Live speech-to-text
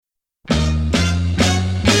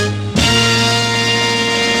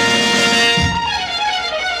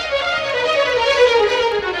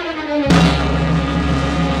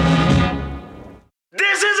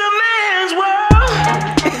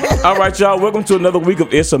All right, y'all. Welcome to another week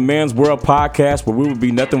of It's a Man's World podcast, where we would be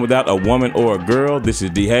nothing without a woman or a girl. This is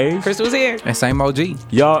D. Hayes. Crystal's here. And same OG.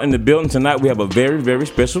 Y'all in the building tonight. We have a very, very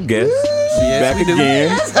special guest. Yes, back we do.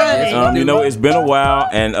 again. Yes, You know, it's been a while,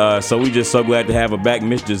 and so we just so glad to have her back,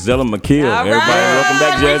 Miss Gisela McKeel. All Everybody, right. welcome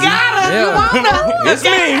back, We Jazzy. got her. You want her. It's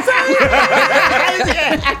me.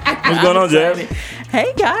 What's going on, Jazzy?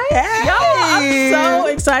 Hey guys, yo, I'm so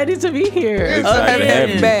excited to be here. Excited to have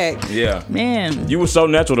you back. Yeah. Man, You were so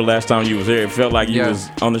natural the last time you was here. It felt like you was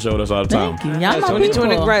on the show with us all the time. thank you. Y'all my 2020,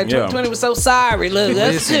 people. right? Yeah. 2020 was so sorry. Look, us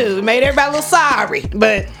Listen. too. Made everybody a little sorry,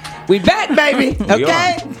 but we back, baby. We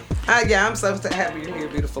Okay. are. Yeah, I'm so happy you're here,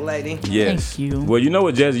 beautiful lady. Yes. Thank you. Well, you know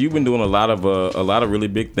what, Jazzy, you've been doing a lot of really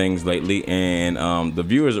big things lately, and the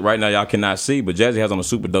viewers right now y'all cannot see, but Jazzy has on a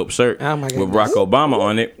super dope shirt Oh, my with goodness. Barack Obama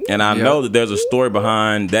on it, and I know that there's a story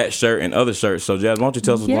behind that shirt and other shirts. So, Jazz, why don't you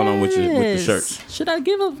tell us what's going on with the shirts? Should I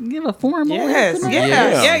give a formal? Yes, introduction?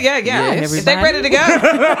 yeah. Yes. If they ready to go,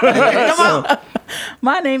 come on.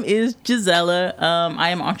 My name is Gisela.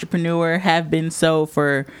 I am an entrepreneur. Have been so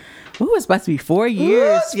for. It's about to be 4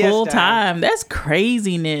 years Yes, full child. time. That's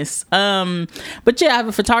craziness. But yeah, I have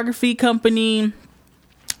a photography company.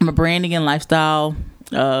 I'm a branding and lifestyle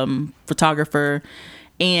photographer.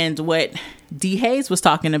 And what D. Hayes was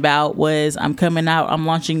talking about was I'm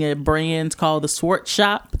launching a brand called the Swart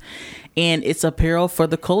Shop. And it's apparel for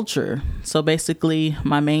the culture. So basically,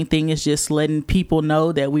 my main thing is just letting people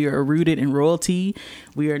know that we are rooted in royalty.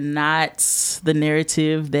 We are not the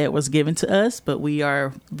narrative that was given to us, but we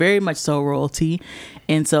are very much so royalty.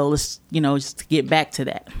 And so let's, just get back to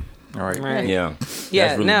that. All right. Right. Yeah. Yeah,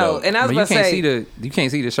 That's really no, dope. and I was But about to say, you can't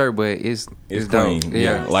see the shirt, but it's It's dope. clean.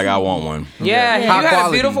 Yeah. Like I want one. yeah, Yeah. you High had a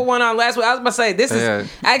quality. beautiful one on last week. I was about to say, this is, Yeah.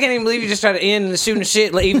 I can't even believe you just tried to end the shooting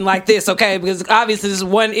shit even like this, okay? Because obviously this is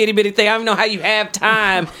one itty bitty thing. I don't know how you have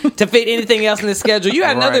time to fit anything else in the schedule. You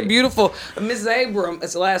had another Right. beautiful Mrs.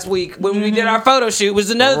 Abrams last week when we did our photo shoot,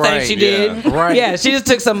 was another thing Right, she did. yeah. Right. Yeah, she just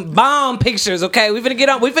took some bomb pictures, okay? We finna get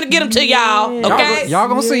them to y'all, okay? Y'all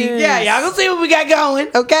gonna see. Yeah, y'all gonna see what we got going,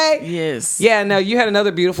 okay? Yes. Yeah, no, you had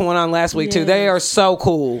another beautiful one on last week too. They are so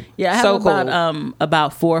cool. Yeah, I have so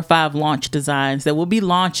about 4 or 5 launch designs that we'll be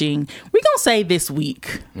launching. We're gonna say this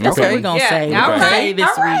week. That's what Okay. we're gonna Yeah, say. We're all gonna right, say this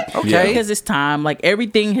all right. week. Okay. Because it's time. Like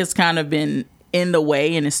everything has kind of been in the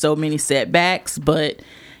way and there's so many setbacks. But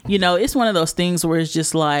it's one of those things where it's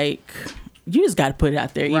just like you just gotta put it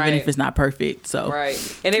out there, even Right. if it's not perfect. So Right.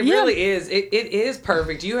 And it Yeah. really is. It is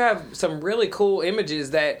perfect. You have some really cool images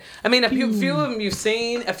that, I mean, a few of them you've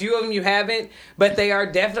seen, a few of them you haven't, but they are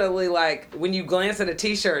definitely like, when you glance at a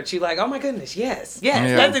t-shirt, you're like, oh my goodness, yes. Yeah.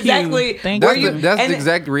 That's Thank you. exactly Thank where you. you. That's and the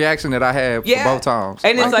exact reaction that I had for both times.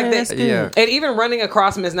 And it's Okay, like that's that. good. Yeah. And even running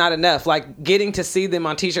across them is not enough. Like getting to see them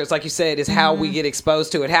on t-shirts, like you said, is how we get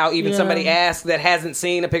exposed to it. How even Yeah. somebody asks that hasn't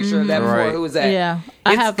seen a picture of that before. Right. Who is that? Yeah.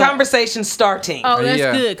 I It's have conversation starting. Oh, that's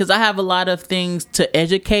Yeah. good because I have a lot of things to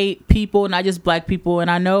educate people, not just Black people. And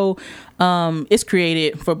I know it's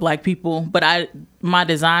created for Black people, but my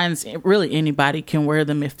designs, really anybody can wear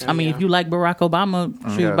them. If you like Barack Obama,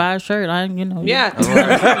 Yeah. buy a shirt. Yeah.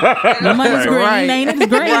 The money's green, Right. ain't it? It's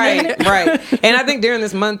green, ain't it? right. And I think during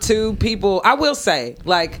this month too, people, I will say,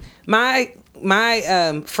 like my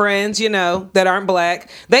friends, that aren't Black,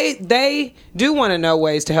 they do want to know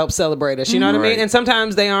ways to help celebrate us. You know what I mean? Right. And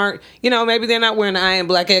sometimes they aren't. Maybe they're not wearing the I Am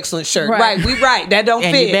Black Excellent shirt. Right. Right. That don't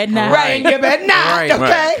And fit. you better not. Right. And you better not. Right.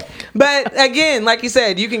 Okay. But again, like you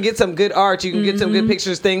said, you can get some good art. You can get some good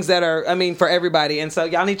pictures, things that are, for everybody. And so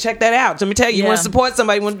y'all need to check that out. Let me tell you, you Yeah. want to support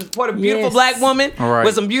somebody, you want to support a beautiful Yes. Black woman Right.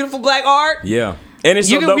 with some beautiful Black art. Yeah. And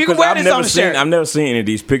it's You so can- dope you can because wear I've this never on a seen shirt. any of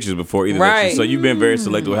these pictures before either. Right. So you've been very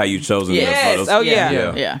selective with how you've chosen Yes. the photos. Oh, yeah.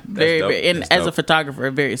 Yeah, That's very, dope. very. And That's as a dope.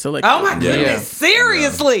 photographer, very selective. Oh my goodness! Yeah.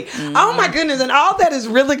 Seriously! Oh my goodness! And all that is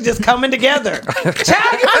really just coming together.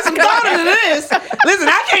 Child, you put some thought into this. Listen,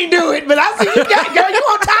 I can't do it, but I see you got, girl. You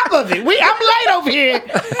on top of it. I'm late over here,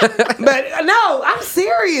 but no, I'm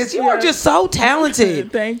serious. You are just so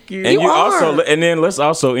talented. Thank you. And You are. and then let's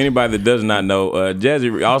also, anybody that does not know,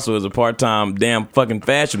 Jazzy also is a part-time damn fucking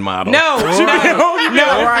fashion model. No, She be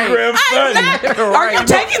on Right. Instagram stunting. Are you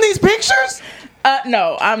taking these pictures?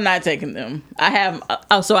 No, I'm not taking them. I have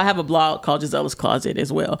I have a blog called Gisela's Closet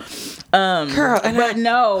as well. Girl, and but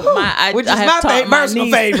which is I have taught my personal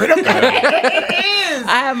niece- favorite. Okay.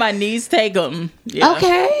 I have my niece take them. Yeah.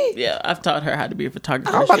 Okay. Yeah, I've taught her how to be a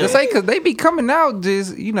photographer. I was about to say because they be coming out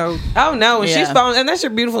just Oh no, and Yeah. she's falling, and that's your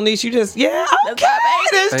beautiful niece. You just okay. my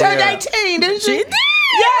This turned Yeah. 18, didn't she? She did.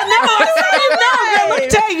 Yeah, no, let me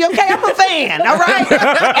tell you, okay, I'm a fan, all right? And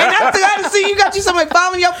that's the guy to see you got you somebody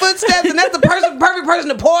following your footsteps, and that's the perfect person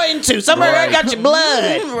to pour into. Somebody Right. got your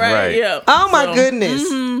blood. Right. Right. Yeah. Oh my So, goodness.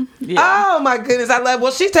 Oh my goodness, I love.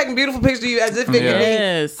 Well, she's taking beautiful pictures of you as if it could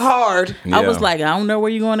be hard. I was like, I don't know where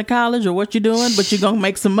you're going to college or what you're doing, but you're gonna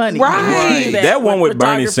make some money. Right. That one with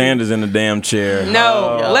Bernie Sanders in the damn chair.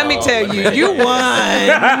 No, let me tell you, you won.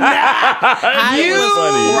 I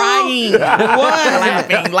was crying,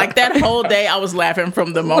 laughing. Like that whole day, I was laughing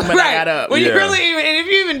from the moment I got up. Well, you really, and if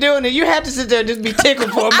you're even doing it, you have to sit there and just be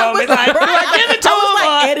tickled for a moment. Like, give it to him. I was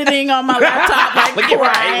like editing on my laptop, like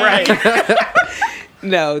right.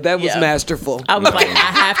 No, that was masterful. I was like, I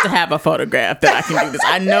have to have a photograph that I can do this.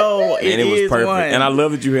 I know it was perfect. One. And I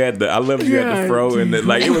love that you had the fro and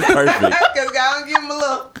like it was perfect. Because I don't give him a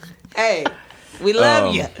look. Hey, we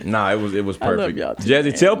love you. Nah, it was perfect. I love y'all too,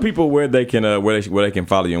 Jazzy, tell people where they can where they can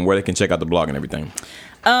follow you and where they can check out the blog and everything.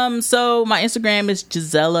 So my Instagram is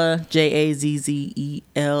Jazzella, JAZZELLA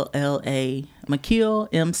McKeel,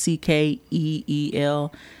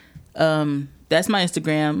 MCKEEL. That's my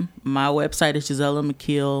Instagram. My website is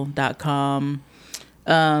JazellaMcKeel.com.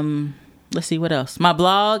 Let's see what else. My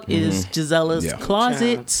blog is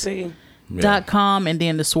Jazella'sCloset.com, and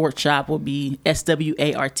then the Swart Shop will be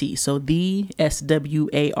SWART. So the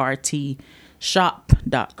SWART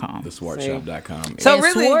shop.com. The swartshop.com. So and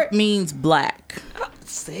really, swart means black.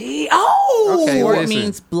 See? Oh! Okay, Swart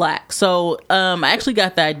means black. So I actually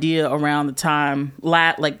got the idea around the time,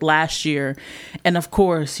 last year. And of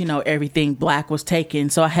course, everything black was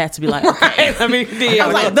taken. So I had to be like, okay. I mean, I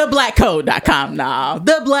was like,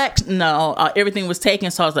 theblackcode.com. Everything was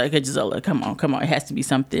taken. So I was like, okay, Jazella, come on. It has to be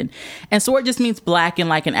something. And swart just means black in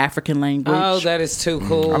like an African language. Oh, that is too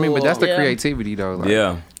cool. I mean, but that's the creativity though. Like,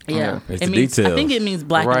 Yeah. It's It the means, details. I think it means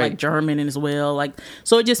black in like German as well. Like,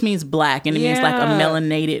 so it just means black, and it means like a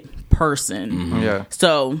melanated person. Yeah.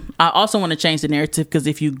 So I also want to change the narrative, because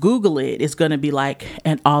if you Google it, it's going to be like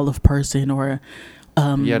an olive person or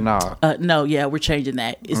we're changing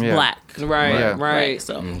that. It's black. Right.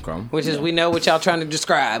 So which is we know what y'all trying to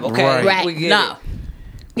describe. Okay. right. We get No. it.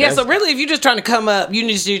 Yeah, so really, if you're just trying to come up, you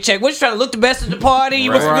need to check. What you trying to look the best at the party?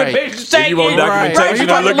 You want some good pictures taken? You want documentation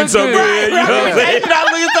on looking so good. You know what I'm saying? You're not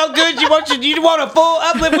looking so good. You want a full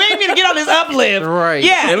uplift. We ain't gonna get on this uplift. Right.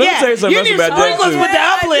 Yeah. And let me tell you something else need about that, sprinklers too. with the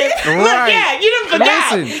uplift. Look, you done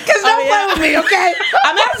forgot. Listen. Because don't play with me, okay?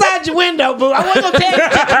 I'm outside your window, boo. I wasn't gonna tell you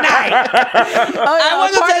tonight. I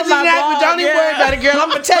wasn't gonna tell you tonight, but don't even worry about it, girl.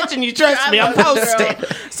 I'm protecting you. Trust me. I'm posting.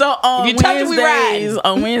 So on If you touch it, we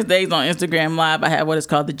Wednesdays on Instagram Live, I have what is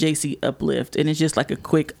called the JC Uplift, and it's just like a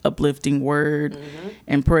quick uplifting word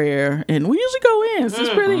and prayer, and we usually go in. So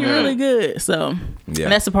it's really good. So and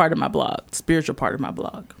that's a part of my blog, spiritual part of my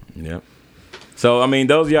blog. Yep. So, I mean,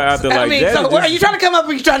 those of y'all out there like Jazzy. So are you trying to come up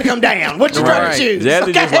or you trying to come down? What you trying to choose?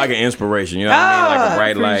 Jazzy just like an inspiration, you know what I mean? Like a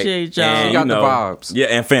bright light. Appreciate y'all. And, She got the vibes. Yeah,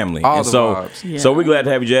 and family. All and the so, vibes. Yeah. So we're glad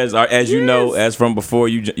to have you, Jazz. As you know, as from before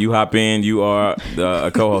you hop in, you are a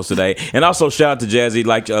co-host today. And also shout out to Jazzy,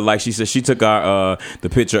 like she said, she took our the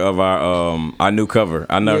picture of our new cover.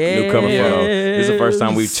 Our new cover photo. This is the first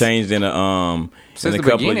time we've changed in Since a the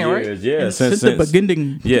couple of beginning, years. right? Yeah, Since the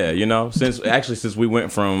beginning. Yeah, since we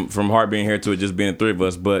went from Hart being here to it just being the three of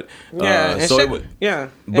us, but shout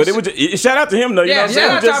out to him though. You know what I'm saying?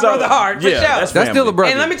 Shout out to our brother Hart. For sure. That's still a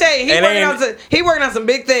brother. And let me tell you, he working on some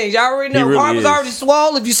big things. Y'all already know really Hart was is. already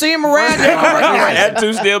swole. If you see him around,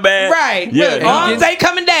 Attitude still bad. right. Yeah. Look, arms ain't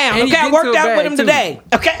coming down. and he Okay, I get worked to a out with bag, him too. today.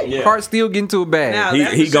 Okay. Yeah. Heart still getting to a bag. Now, He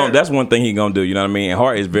that's for gonna. sure. That's one thing he gonna do. You know what I mean? And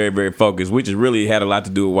Hart is very, very focused, which has really had a lot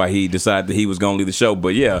to do with why he decided that he was gonna leave the show.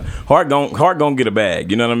 But yeah, Hart gonna get a bag.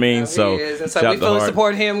 You know what I mean? So He is. And shout so out we to fully Hart.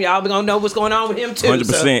 support him. Y'all gonna know what's going on with him too.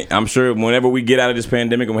 100%. I'm sure whenever we get out of this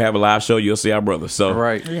pandemic and we have a live show, you'll see our brother. So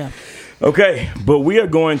Right. Yeah. Okay, but we are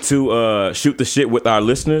going to shoot the shit with our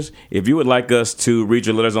listeners. If you would like us to read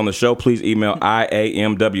your letters on the show, please email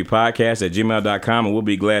iamwpodcast@gmail.com, and we'll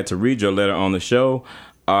be glad to read your letter on the show.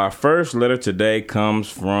 Our first letter today comes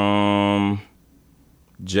from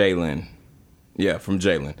Jalen. Yeah, from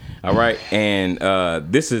Jalen. All right, and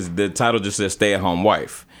this is the title. Just says "Stay-at-home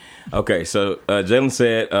wife." Okay, so Jalen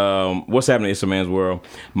said, what's happening in It's a Man's World?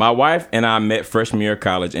 My wife and I met freshman year of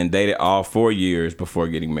college and dated all 4 years before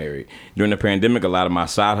getting married. During the pandemic, a lot of my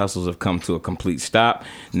side hustles have come to a complete stop.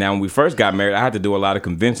 Now, when we first got married, I had to do a lot of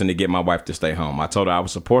convincing to get my wife to stay home. I told her I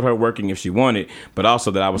would support her working if she wanted, but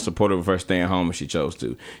also that I would support her with her staying home if she chose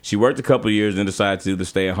to. She worked a couple of years and decided to do the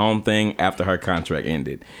stay-at-home thing after her contract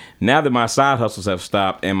ended. Now that my side hustles have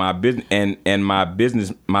stopped and my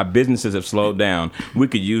businesses have slowed down, we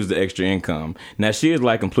could use the extra income. Now she is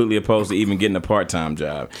like completely opposed to even getting a part-time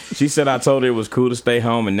job. She said I told her it was cool to stay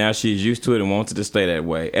home, and now she's used to it and wanted to stay that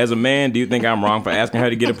way. As a man, do you think I'm wrong for asking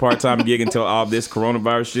her to get a part-time gig until all this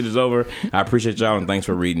coronavirus shit is over? I appreciate y'all and thanks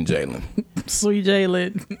for reading, Jalen. Sweet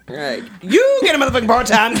Jalen. Right. You get a motherfucking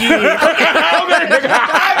part-time gig.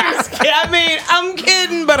 I'm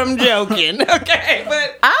kidding, but I'm joking. Okay,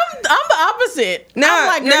 but I'm the opposite. No, I'm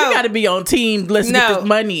like, girl, no. you got to be on team. Let's get this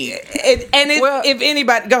money. If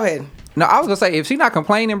anybody, go ahead. No, I was gonna say if she not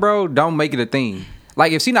complaining, bro, don't make it a thing.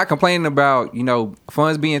 Like if she not complaining about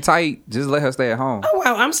funds being tight, just let her stay at home. Oh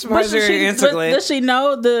wow, I'm But surprised you're answering. does she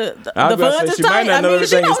know the I was about to funds say, is she might tight? not know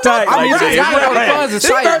everything is tight. I mean, Like, she it's gotta know right. the funds is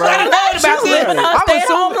This tight, first bro. I heard about She's living this. her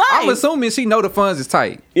stay-at-home life. I'm assuming she know the funds is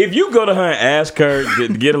tight. If you go to her and ask her to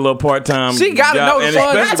get a little part-time She gotta job, know the and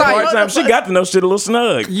funds is especially tight. part-time, she got to know shit a little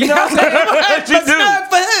snug. You know what I'm saying? She do. Snug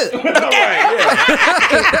for who?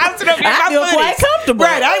 I'm sitting up here I with feel my quite footies. comfortable.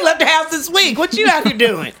 Right, I ain't left the house this week. What you out here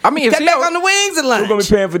doing? I mean, if Cut she back don't- on the wings and lunch. We're gonna be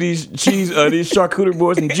paying for these cheese, these charcuterie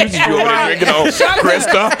boards and juices you over there drinking on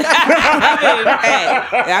Cresta.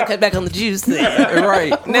 Hey, I'll cut back on the juice then.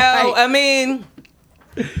 Right. No, I mean,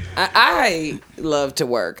 I love to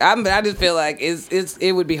work. I just feel like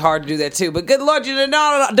it would be hard to do that too. But good Lord, you done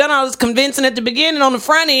all this convincing at the beginning on the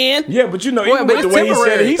front end. Yeah, but you know, Well, even but with the it's way he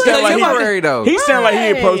said it, he temporary. sounded like It's temporary, though. he sounded like he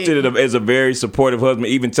Right. approached it as a very supportive husband,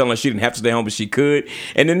 even telling her she didn't have to stay home, but she could.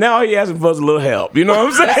 And then now he asking for us a little help. You know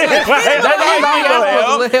what I'm saying? Like, That's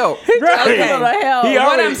all help. Right. Okay. He What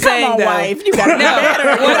already- I'm saying, Come on, though, wife, you got to be No,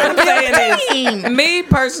 better. what I'm saying Team. is, me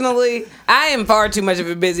personally, I am far too much of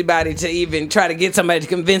a busybody to even try to get somebody to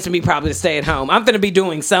convince me probably to stay at home. I'm going to be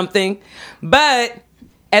doing something, but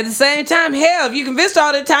at the same time, hell, if you convinced her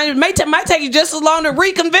all the time, it might take you just as long to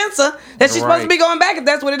reconvince her that she's supposed to be going back if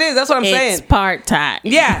that's what it is. That's what I'm saying. It's part-time.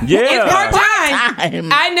 Yeah. Yeah. It's part-time. Part-time.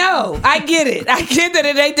 I know. I get it. I get that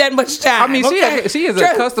it ain't that much time. I mean, okay? she is True.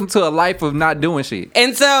 accustomed to a life of not doing shit.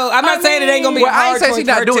 And so, I'm not saying it ain't going to be Well, I hard ain't saying towards she's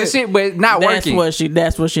not her, doing too. shit, but not That's working. what she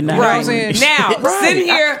not Right. doing. Now,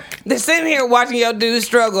 Right. sitting here watching your dude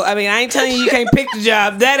struggle. I mean, I ain't telling you can't pick the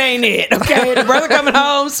job. That ain't it. Okay, the brother coming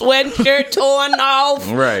home, sweating, shirt torn off.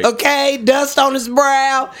 Right. Okay, dust on his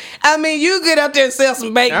brow. I mean, you get up there and sell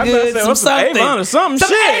some baked I'm about to goods, say, some what's some something. Avon or something. Some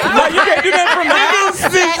Shit. Avon. Like, you can't do that from the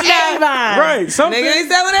house. Avon. Right. Something. Nigga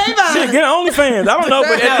ain't selling Avon. Shit, get OnlyFans. I don't know,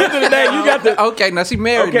 but at the end of the day, you got to. Okay, now she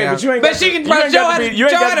married Okay, now. but you ain't. But got she to- can you ain't show got how to to- be. You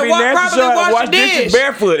ain't show got how to to be walk nasty. properly, Show how to wash wash the dishes dish.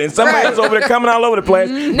 barefoot, and somebody Right. else over there coming all over the place.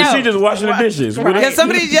 But No. she just washing the dishes. Because some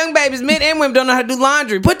of these young babies, men and women, don't know how to do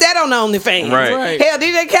laundry. Put that on the OnlyFans. Right. Hell,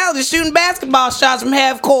 DJ Khaled is shooting basketball shots from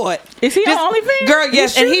half court. Is he on OnlyFans? Girl,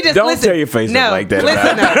 yes, and he just Don't listen, tear your face up no, like that,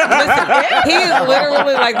 Listen, man. listen. He is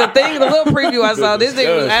literally like the little preview I saw. This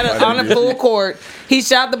nigga was on a full court. He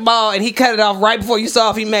shot the ball and he cut it off right before you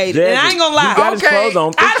saw if he made it. And I ain't gonna lie. He got his clothes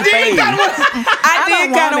on. I Fix your did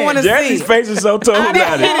face. kind of want to see. Jazzy's face is so told about it.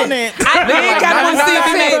 I did kind of want to see if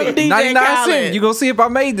he made it. DJ 99 Khaled. cents. You gonna see if I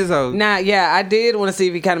made this hoe. Nah, yeah, I did want to see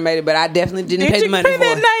if he kind of made it, but I definitely didn't Did pay the you money pay for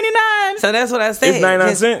it. that 99? So that's what I said. It's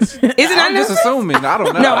 99 cents. Is it I'm 99 just cents? assuming. I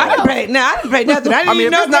don't know. No, I didn't pay. No, I didn't pay nothing. I didn't I mean,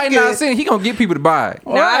 even if know it's that 99 good. cents, he gonna get people to buy it.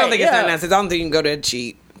 No, I don't think it's Right, 99 cents. I don't think you can go there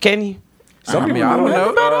cheap. Can you? Some I mean, people I don't do know.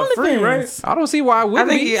 it, About free, OnlyFans. right? I don't see why it I would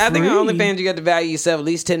think be. on free. OnlyFans you got to value yourself at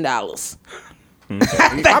least $10.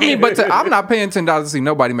 I mean, but I'm not paying $10 to see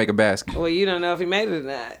nobody make a basket, Well, you don't know if he made it or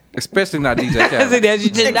not. especially not DJ I Khaled. think that's you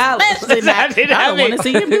 $10. Especially not. I don't want to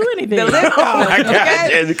see him do anything. The lift cost, My God, okay?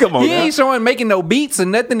 Jazzy, come on He now. ain't showing making no beats or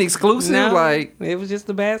nothing exclusive. No, Like, it was just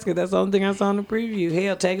the basket. That's the only thing I saw in the preview.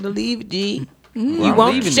 Hell, take it or leave it, G. You I'm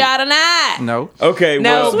want the leaving shot or not? no. Okay, No,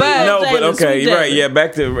 well, but- no, but Jalen, okay, sweet you're right. Jalen. Yeah,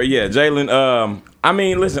 back to Jalen. I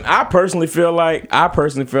mean, listen, I personally feel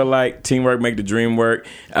like teamwork make the dream work.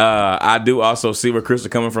 I do also see where Krista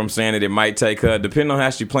coming from, saying that it might take her, depending on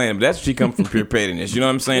how she playing, but that's she come from pure pettiness. You know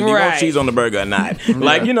what I'm saying? Do you want Right. cheese on the burger or not?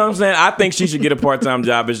 Like, you know what I'm saying? I think she should get a part-time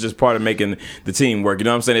job. It's just part of making the team work. You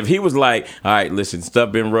know what I'm saying? If he was like, all right, listen,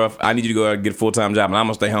 stuff been rough. I need you to go out and get a full-time job, and I'm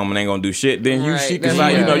gonna stay home and ain't gonna do shit. Then Right. she can That's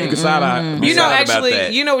side, right. you can side eye. You know, side about actually,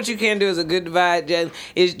 that. you know what you can do is a good divide, Jalen.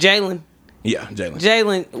 Is Jalen. Yeah, Jalen.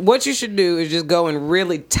 Jalen, what you should do is just go and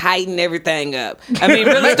really tighten everything up. I mean,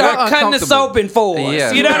 really Make her start cutting the uncomfortable. soap in fours.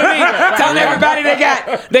 Yeah. You know what I mean? Telling everybody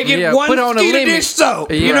they get Yeah, one put on a skeeter limit. dish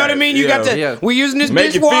soap. You Yeah. know what I mean? You got to. Yeah. We're using this Make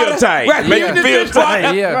it feel dishwater. tight. Right. Make we're it using feel this dishwater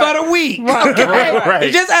tight. Yeah. about a week. Right.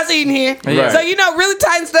 It's just us eating here. Yeah. So really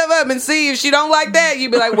tighten stuff up and see if she don't like that. You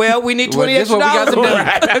be like, well, we need Well, $20 this what we extra got dollars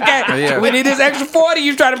to to do. do. Okay. Yeah. We need this extra 40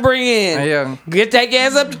 you try to bring in. Yeah. Take your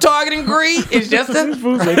ass up to Target and greet. It's just a.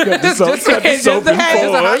 It's It's just a hey,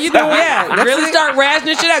 forward. how you doing? Yeah, really start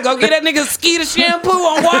rationing shit out. Go get that nigga Skeeter shampoo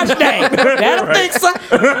on wash day. That'll fix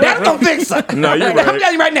her. That'll gonna fix her. No, you're I'm right.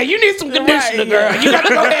 telling you right now, you need some conditioner, girl. You got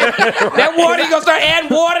to go ahead. That water, you gonna start adding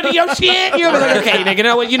water to your shit. You'll be like, okay,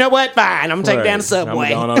 nigga, you know what? Fine, I'm gonna take down the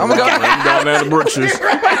Subway. I'm going down to Brookshire's.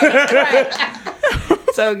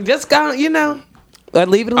 So just go,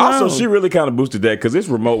 leave it alone. Also, she really kind of boosted that because it's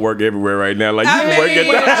remote work everywhere right now. Like you I can work mean,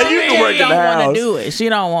 at the house. You can work She at the don't want house. to do it. She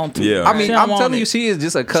don't want to. Yeah. I mean, She don't I'm want telling it. you, she is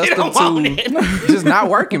just accustomed don't want to just not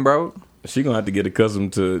working, bro. She gonna have to get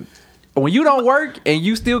accustomed to. When you don't work and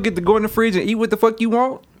you still get to go in the fridge and eat what the fuck you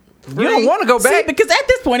want, you don't want to go See, back. because at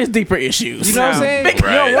this point, it's deeper issues. You know what I'm saying? Right. You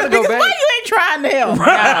don't want to go Because back. why you ain't trying to help?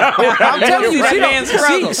 I'm telling you, she Right-hand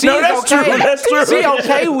struggle. don't. She No, is that's okay. true, that's true. She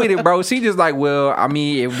okay with it, bro. She just like, well, I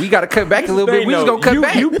mean, if we got to cut back a little bit, we just gonna cut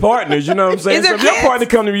back. You partners, you know what I'm saying? Is So there if your kids? partner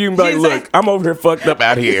come to you and be like, Exactly. look, I'm over here fucked up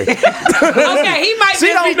out here. Okay, he might She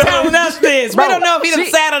just be don't- telling us this. Bro, We don't know if he done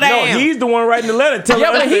she- saddled No, down. he's the one writing the letter telling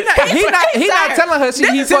Yeah, us but he not telling her he This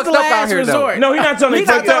is fucked his up out last here though. resort. No, he's not telling He he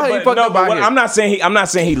not fucked telling up. her he But, fucked no, up but out what, here. I'm not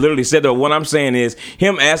saying he literally said that. What I'm saying is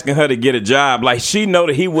him asking her to get a job. Like she know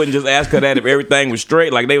that he wouldn't just ask her that if everything was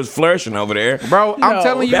straight. Like they was flourishing over there. Bro, I'm No.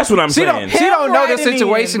 telling you, That's what I'm she saying. Don't, she don't know the Him writing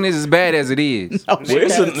situation is as bad as it is. Well, it's She it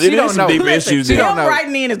is don't some know. deep Listen, issues she there. don't Him know.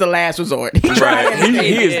 writing in is the last resort. He Right. trying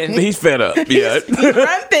to He's fed up. Yeah. He's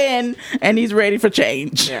run thin and he's ready for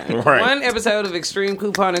change. Right. One episode of Extreme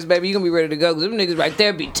Couponers, baby, you gonna be ready to go. 'Cause them niggas right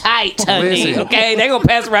there be tight, honey. Listen. Okay, they gonna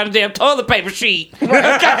pass around the damn toilet paper sheet.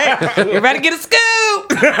 Okay, everybody get a scoop.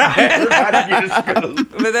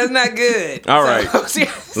 But that's not good. All right.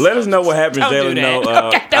 Let us know what happens, Don't do Jalen. that. No,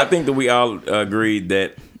 Okay, I don't- think that we all agreed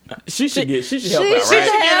that she should help out, She right? should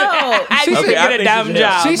help. I She should should- I get a think dumb she should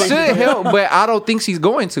help. job. She should help, but I don't think she's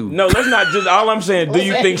going to. No, let's not just. All I'm saying, do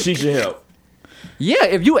you think she should help? Yeah,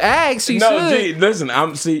 if you ask, she No, should. G, listen.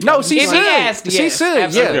 I'm see. No, I'm she If should. he asked, She yes, should,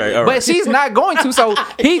 absolutely. yeah. Okay, all right. But she's not going to. So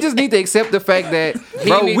he just need to accept the fact that,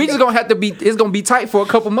 bro, need we to- just gonna have to be. It's gonna be tight for a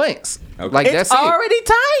couple months. Okay. Like It's that's it. already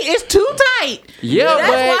tight. It's too tight. Yeah, That's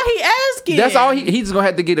but why he asking. That's all. He's just gonna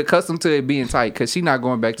have to get accustomed to it being tight because she's not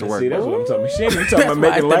going back to work. See, that's bro. what I'm talking about. She ain't even talking about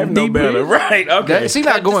That's making why life it's no the better. deep. Right. Okay. She's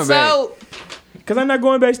not going back. So, Because I'm not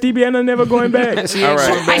going back, Stevie, and I'm never going back. She All ain't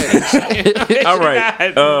right. going back. All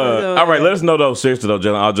right. All right. Let us know, though, seriously, though,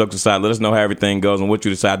 Jalen, all jokes aside, let us know how everything goes and what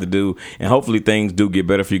you decide to do. And hopefully things do get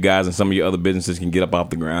better for you guys and some of your other businesses can get up off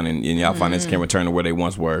the ground and y'all finances can return to where they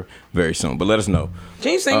once were very soon. But let us know.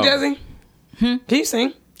 can you sing, Jesse? Can you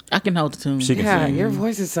sing? I can hold the tune. She can Yeah, sing. your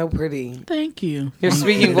voice is so pretty. Thank you. Your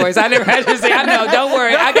speaking voice. I never had you say. I know. Don't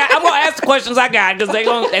worry. I'm gonna ask the questions I got because they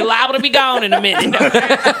liable to be gone in a minute.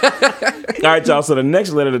 All right, y'all. So the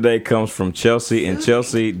next letter today comes from Chelsea. And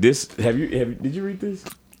Chelsea, did you read this?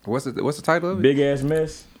 What's the title of it? Big ass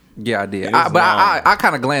mess? Yeah, I did. It's But long. I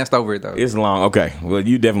kind of glanced over it though. It's long. Okay. Well,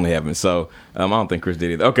 you definitely haven't. So I don't think Chris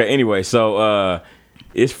did either. Okay. Anyway, so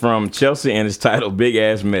it's from Chelsea and it's titled Big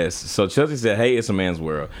Ass Mess. So Chelsea said, "Hey, it's a man's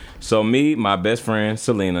world. So me, my best friend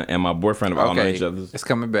Selena, and my boyfriend have all known Okay, each other. it's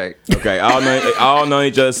coming back. Okay, all known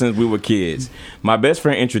each other since we were kids. My best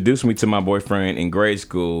friend introduced me to my boyfriend in grade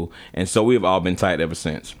school, and so we have all been tight ever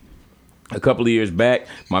since. A couple of years back,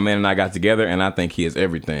 my man and I got together, and I think he is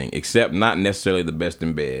everything, except not necessarily the best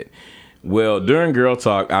in bed. Well, during girl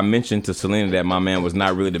talk, I mentioned to Selena that my man was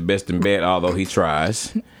not really the best in bed, although he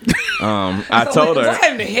tries. I told her.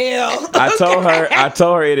 What in the hell? I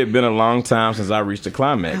told her it had been a long time since I reached the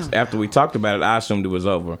climax. After we talked about it, I assumed it was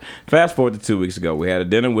over. Fast forward to 2 weeks ago. We had a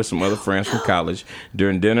dinner with some other friends from college.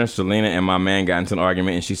 During dinner, Selena and my man got into an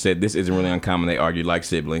argument, and she said this isn't really uncommon. They argue like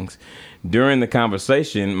siblings. During the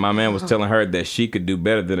conversation, my man was telling her that she could do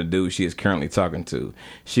better than the dude she is currently talking to.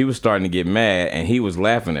 She was starting to get mad, and he was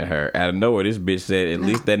laughing at her. Out of nowhere, this bitch said, "At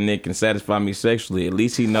least that nigga can satisfy me sexually. At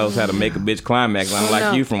least he knows how to make a bitch climax,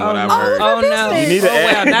 unlike you from what I've heard." Oh no! You need to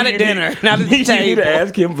well, not at dinner. Not at the You need to table.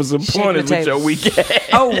 ask him for some pointers with your weak ass.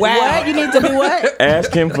 Oh wow! What? You need to do what?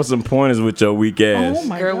 Ask him for some pointers with your weak ass. Oh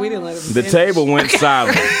my Girl, God. we didn't let him. The table went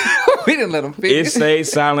silent. We didn't let him It finish. stayed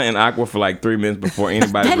silent and awkward for like 3 minutes before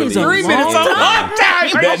anybody That really is a even long said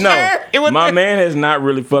anything. time. No, my man has not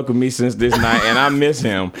really fucked with me since this night, and I miss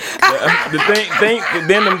him. The thing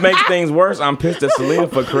then that makes things worse, I'm pissed at Selena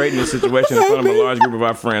for creating this situation in front of a large group of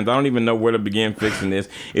our friends. I don't even know where to begin fixing this.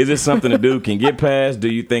 Is this something the dude can get past? Do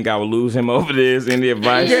you think I will lose him over this? Any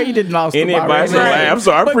advice? Girl, you didn't lost Any him advice? already. I'm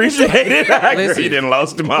sorry, I appreciate it. I agree. Listen. You didn't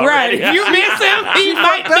lost him already. Right. If you miss him, he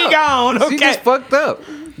might fucked be up. gone. She Okay. just fucked up.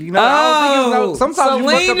 You know, I don't think it's no, sometimes you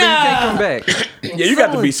fuck up and you can't come back. Yeah, you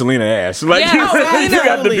got to beat Selena ass. Like Yeah, you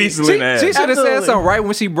got to beat Selena ass. She should have said Absolutely. something right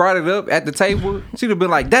when she brought it up at the table. She'd have been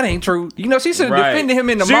like, "That ain't true." You know, she should have Right. defended him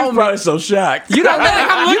in the She was moment. probably so shocked. You don't let,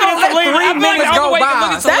 I'm you looking don't at let Selena. 3 I'm like, minutes all the go way to by. look at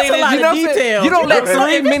That's a Selena, lot You know of what I'm saying? details. You don't let It's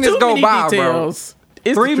 3 it's minutes too go many by, bro. details.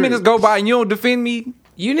 It's 3 the minutes truth. go by and you don't defend me.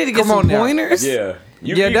 You need to get Come on some now. pointers. Yeah.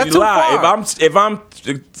 Yeah, that's too far. If I'm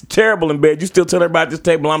terrible in bed, you still tell everybody at this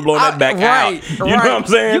table I'm blowing that back right, out. You know what I'm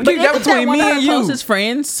saying? You keep that Isn't that between one me of her and you. closest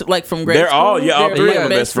friends, like from grade They're school? all all They're three of them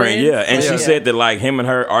best best friends. friends? Yeah, and Yeah. she said that like him and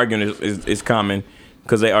her arguing is common.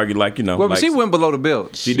 because they argued like Well, like, but she went below the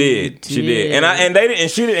belt. She did.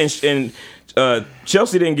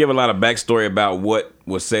 Chelsea didn't give a lot of backstory about what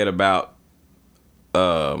was said about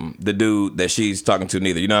the dude that she's talking to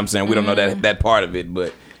neither. You know what I'm saying? We don't know that part of it,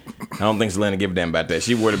 but I don't think Selena give a damn about that.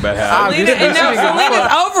 She worried about how.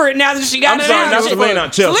 Selena's over it now that she got I'm it sorry, out. not Selena,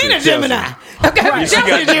 Chelsea. Selena Gemini. Okay, Yeah, she got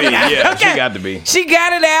Chelsea to be. Gemini. Yeah, Okay. she got to be. She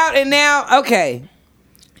got it out, and now, okay.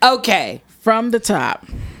 From the top.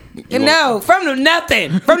 No, from the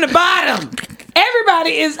nothing, from the bottom.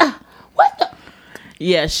 Everybody is what the.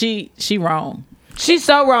 Yeah, she wrong. She's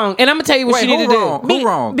so wrong, and I'm gonna tell you what Wait, she need to wrong? do. Who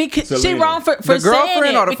wrong? Because she Selena. wrong for The saying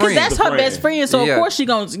girlfriend it, or the because friend? that's The her friend. best friend. So Yeah. of course she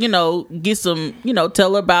gonna get some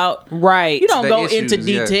tell her about Right. You don't The go issues,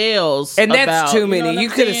 into yeah. details, And that's about, too many. know what You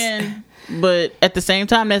I'm coulda- saying? But at the same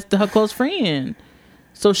time, that's her close friend.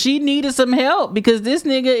 So she needed some help because this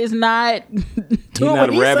nigga is not He's doing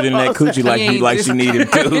not what ravaging that supposed to. coochie like she need him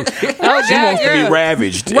to. Oh, She wants to be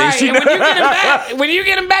ravaged. And Right, she and when you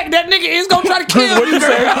get him back, that nigga is gonna try to kill What'd you, you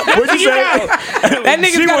say? girl. What'd you say? That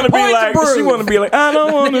nigga's She got wanna a point be like, to prove. she want to be like, I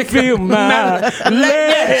don't want to feel my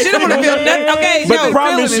legs. She don't want to feel nothing. Okay, But no, the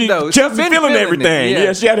problem is feeling it, though. She's Chelsea been feeling feeling everything. it.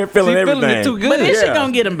 Yeah, she out here feeling She everything. feeling it too good. But then she Yeah.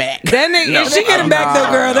 gonna get him back. that nigga, No. if she get him back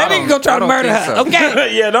though, girl, that I nigga gonna try I to don't murder think her. so.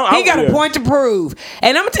 Okay, Yeah, don't- he got yeah. a point to prove,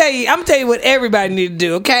 and I'm gonna tell you what everybody need to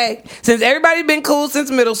do. Okay, since everybody been cool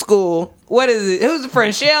since middle school. What is it? Who's the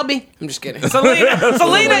friend? Shelby? I'm just kidding. Selena.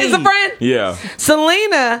 Selena is a friend. Yeah.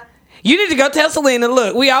 Selena, you need to go tell Selena,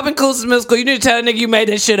 look, we all been cool since middle school. You need to tell that nigga you made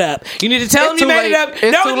that shit up. You need to tell him It's you too made late. it up. It's No,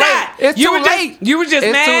 too it's late. not. It's you too were late. Just, you were just It's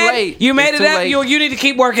too mad. late. You made It's it too up. late. You need to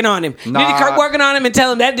keep working on him. You need to Nah. keep working on him and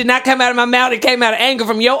tell him that did not come out of my mouth. It came out of anger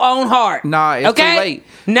from your own heart. Nah, it's okay? too late.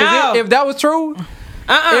 'Cause No. if that was true,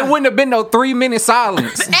 it wouldn't have been no 3-minute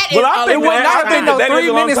silence. Well, I think would not have been no that is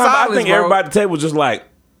a long 3-minute time. I silence, think bro. everybody at the table was just like,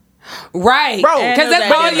 Right. Bro, Because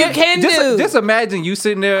that's all you can do. Just imagine you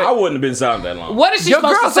sitting there. I wouldn't have been silent that long. What is she Your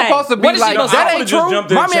supposed to girl's say? supposed to be What is she like, supposed to that say? ain't would've just true.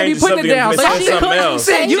 jumped in and Mommy, changed be putting it the down. subject and But said something else.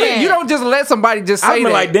 Said, you don't just let somebody just I'd say be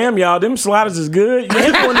that. like, damn, y'all, them sliders is good. You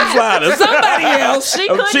hit one of them sliders. Somebody else. She A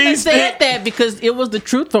couldn't have cheese said stick. that because it was the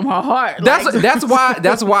truth from her heart.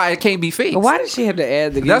 that's why it can't be fixed. Why did she have to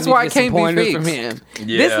add that? That's you why need it to get some can't be pointers fixed. from him.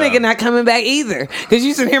 Yeah. This nigga not coming back either because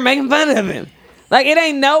you sitting here making fun of him. Like it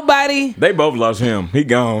ain't nobody. They both lost him. He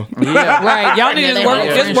gone. Yeah. Right, y'all need Yeah, to they work.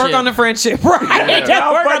 broke Just work friendship. on the friendship. Right.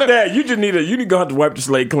 Y'all Work on fuck the- that. You just need to. You need to have to wipe the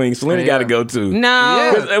slate clean. Selena Yeah. got to go too. No,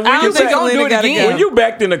 Yeah. 'Cause, I when you don't think say- Don't do Selena it gotta again. go. When you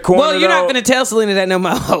backed in the corner, Well, you're though, not going to tell Selena that no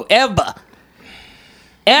more ever.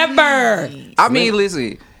 Ever. I mean,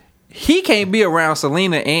 listen, he can't be around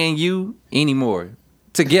Selena and you anymore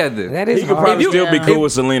together. That he is could hard. probably If still you- be cool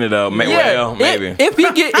with Selena though. Well, maybe. If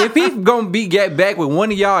he gonna get back with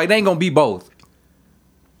one of y'all, it ain't gonna be both.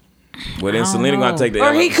 Well, then Selena gonna take the. Or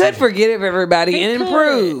L he out. could forget it for everybody and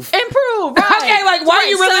improve. Improve, right? Okay, like why are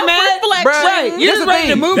you really mad? Self-reflection. Right, you That's just the ready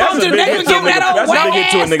to thing. move That's on a to the big next hit one. to a Give that nigga. old That's a white big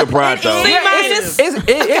hit to a ass. nigga pride though. C minus.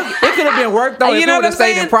 It could have been worked though You if know it what would have I'm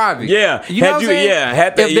stayed saying? in private. Yeah, You know had what I'm you- saying? yeah,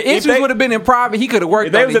 had to- if the if issues they- would have been in private, he could have worked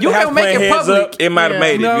If they on was it. at You the house can make playing it heads public. up, it might have Yeah. made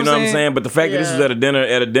it. You know You know what what I'm I'm saying? But the fact that this Yeah. was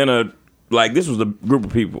at a dinner, like this was a group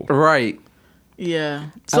of people. Right. Yeah,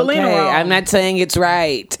 Selena. Okay, wrong. I'm not saying it's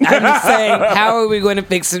right. I'm just saying, how are we going to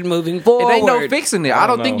fix it moving forward? It ain't no fixing it. I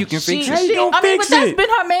don't know. think you can fix How it. you gonna I mean, fix but that's it? been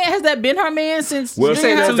her man. Has that been her man since? Well,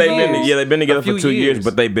 say since that they've 2 been years. they've been together A few for 2 years, years.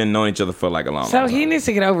 but they've been knowing each other for like a long. So long he time. needs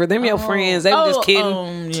to get over them. Your friends, they were just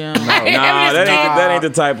kidding. Yeah. Nah, that ain't the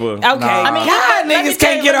type of. Okay, I mean, God, let me niggas tell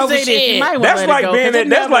can't you get what over I'm saying. You shit. might wanna That's let it like go, being 'cause at it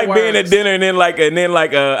that's never like being works. at dinner and then like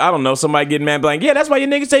I don't know, somebody getting mad, be like, yeah, that's why your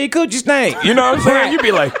niggas say your coochie stink. You know what I'm saying? You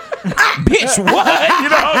be like, bitch, what? You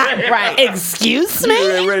know what I'm saying? Right. Excuse me?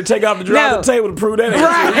 You ready to take off the drawer No. of the table to prove that? Right.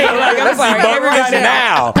 Like, I'm Let's see sorry. both Everybody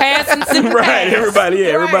now. passing some Right,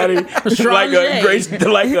 everybody, Strong like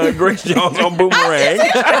J. Grace Jones on Boomerang.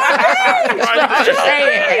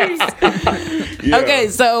 Yeah. Okay,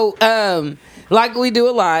 so like we do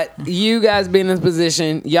a lot, you guys being in this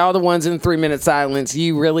position, y'all the ones in 3-minute silence.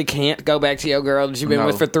 You really can't go back to your girl that you've been No.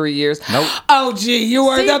 with for 3 years. Nope. Oh, gee, you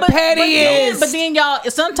are See, the pettiest. But then y'all,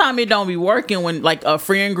 sometimes it don't be working when like a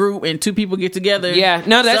friend group and 2 people get together. Yeah,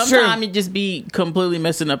 no, that's true. Sometimes it just be completely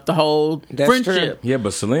messing up the whole That's friendship. Yeah,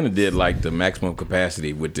 but Selena did like the maximum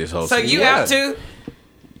capacity with this whole. So scene. you Yeah. have to?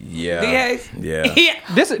 Yeah. DA? Yeah. Yeah.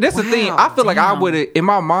 This the thing. I feel like I would have in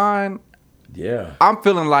my mind. Yeah. I'm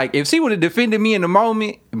feeling like if she would have defended me in the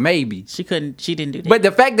moment, maybe. She didn't do that. But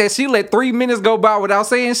the fact that she let 3 minutes go by without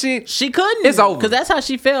saying shit, she couldn't. It's over. Because that's how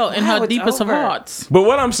she felt in Wow, her it's deepest of over. hearts. But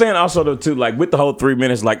what I'm saying also though too, like with the whole 3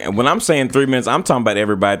 minutes, like when I'm saying 3 minutes, I'm talking about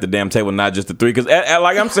everybody at the damn table, not just the three. Because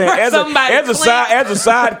like I'm saying, as a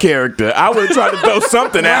side character, I would try to throw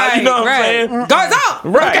something out. You know what I'm saying? Goes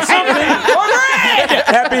on. Right.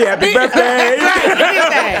 Happy birthday.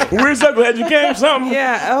 We're so glad you came. Something.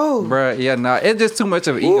 Yeah. Oh. bruh, yeah, nah, it's just too much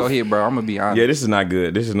of an ego here, bro. I'm gonna be honest. Yeah, this is not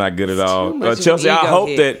good. This is not good at all. much of an Chelsea, I ego hope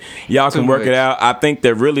hit. that y'all can Too work much. it out. I think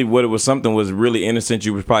that really what it was something was really innocent.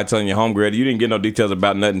 You was probably telling your homegirl. You didn't get no details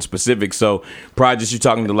about nothing specific. So probably just you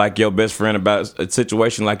talking to like your best friend about a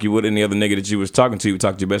situation like you would any other nigga that you was talking to. You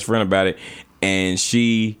talk to your best friend about it, and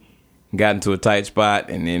she got into a tight spot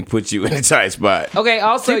and then put you in a tight spot. Okay.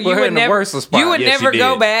 Also, She put you her would in the never. worst spot. You would Yes, she never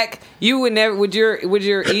go did. back. You would never. Would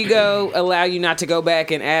your ego allow you not to go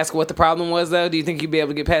back and ask what the problem was? Though, do you think you'd be able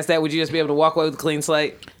to get past that? Would you just be able to walk away with a clean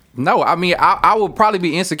slate? No, I mean, I would probably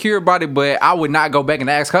be insecure about it, but I would not go back and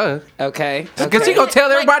ask her. Okay. Because she gonna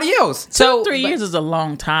tell everybody else. So 3 years is a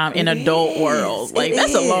long time in adult world. Like,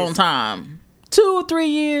 that's a long time. 2 or 3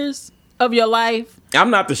 years of your life. I'm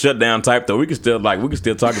not the shutdown type though. We can still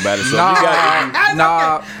talk about it. So you got,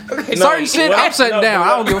 Nah. Certain shit, what I'm shutting down.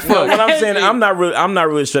 I don't give a fuck. What I'm saying, I'm not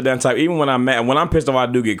really shut down type. Even when I'm mad, when I'm pissed off, I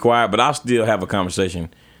do get quiet, but I'll still have a conversation.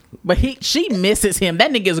 But she misses him.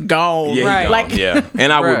 That nigga's gone. Yeah, Right. like yeah,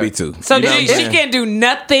 and I would Right. be too. So You know what I'm she saying? can't do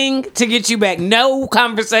nothing to get you back. No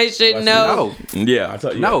conversation. No. Yeah, I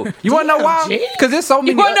tell you. No. You wanna know why? Because there's so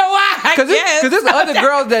many. You wanna know why? Because there's other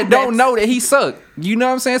girls that don't know that he sucked. You know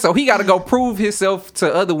what I'm saying? So he got to go prove himself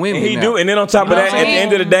to other women. He now. do, and then on top of You know that, what at I'm the saying?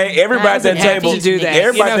 end of the day, everybody at that Doesn't have table, to do that.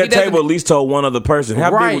 everybody You know, at he that doesn't- table at least told one other person. How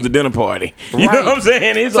big Right. was the dinner party? You Right. know what I'm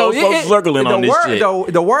saying? He's so circling on the this word,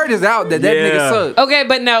 shit. The word is out that Yeah. nigga sucked. Okay,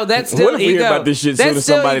 but no, that's still What if we ego. hear about this shit soon That's as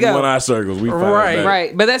still somebody ego. in one of our circles? We find Right. out.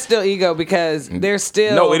 Right, but that's still ego because there's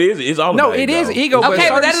still No, it is. It's all No, about it is ego. Okay, but that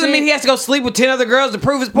certain doesn't shit- mean he has to go sleep with 10 other girls to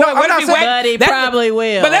prove his point. No, What I'm if not saying- But he that's- probably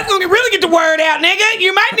will. But that's gonna really get the word out, nigga.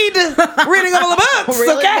 You might need to read a couple of books,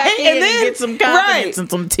 Reel it back okay? in And then get some confidence and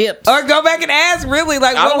some tips. Or go back and ask really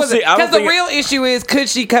like I what don't was see- it? I don't Because the think it- real issue is could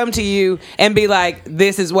she come to you and be like,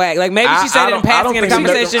 "This is whack"? Like maybe she said it in passing in a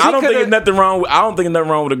conversation. I don't think there's nothing wrong. I don't think there's nothing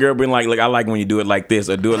wrong with a girl being like, "Look, I like when you do it like this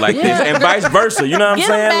or do it like Yeah. this," and vice versa. You know what I'm Get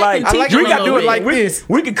 'em saying? back Like, and teach like them we a gotta do little it like bit. this.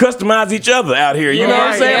 we can customize each other out here. You know what I'm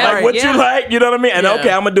Right, saying? yeah, Like what yeah. you like. You know what I mean? And Yeah. okay,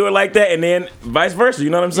 I'm gonna do it like that, and then vice versa. You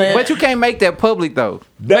know what I'm saying? But you can't make that public though.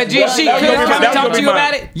 But she could come and talk to you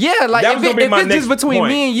about it. Yeah, like That was if gonna be my it's just next between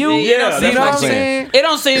point. me and you, Yeah, you that's know what what I'm I'm saying? It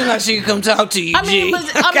don't seem like she could come talk to you. I mean, G.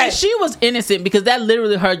 but she was innocent because that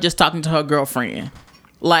literally her just talking to her girlfriend.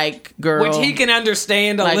 Like, girl. Which he can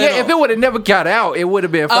understand a Like, little. Yeah, if it would have never got out, it would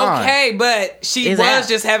have been fine. Okay, but she Is was that-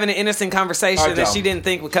 just having an innocent conversation Alright, that y'all. she didn't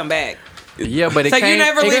think would come back. Yeah, but it So you came,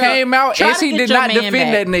 never it leave- came out Try and to she get did your not man defend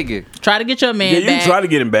back. that nigga. Try to get your man Yeah, you back. can try to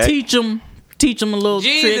get him back. Teach him a little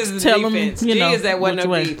G tricks. is the Tell him, defense. you G know, is that wasn't which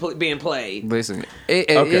no way. D being played. Listen, Okay.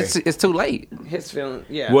 it's too late. His feeling,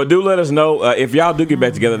 yeah. Well, do let us know if y'all do get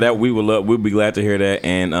back together. That we will love. We'll be glad to hear that.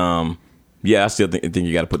 And yeah, I still think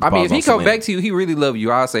you got to put the I mean, pause if he on come Celine. back to you, he really love you.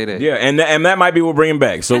 I'll say that. Yeah, and that might be what bring him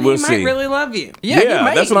back. So And we'll he see. might really love you. Yeah, he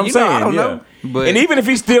may, that's what I'm you know, saying. I don't yeah. know. But And even if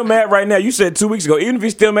he's still mad right now, you said 2 weeks ago. Even if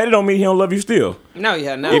he's still mad, it don't mean he don't love you still. No,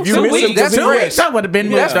 yeah, no. If you Two miss him, weeks. that's two fresh. weeks. That would have been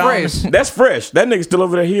That's moved on. fresh. That's fresh. That nigga's still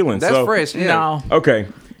over there healing. That's so. fresh. Yeah. No. Okay.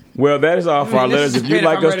 Well, that is all for our letters. If you'd Minute,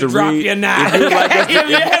 like I'm us ready to drop read, you now. if you'd like us If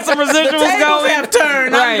you to, had some residuals Tables going, have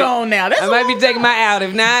turned. Right. I'm gone now. That's I might be taking my out.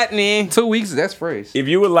 If not, nah. 2 weeks, that's fresh. if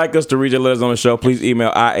you would like us to read your letters on the show, please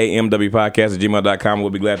email iamwpodcast@gmail.com. We'll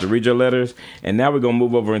be glad to read your letters. And now we're gonna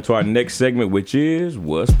move over into our next segment, which is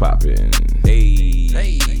What's Poppin'. Hey,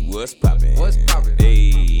 what's poppin'? What's poppin'?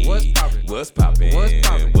 Hey, What's poppin'? What's poppin'? What's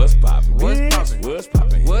poppin'? What's poppin'? What's poppin'? What's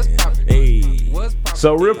poppin'? What's poppin'? Hey. What's poppin'?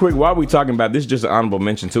 So real quick, while we talking about this, is just an honorable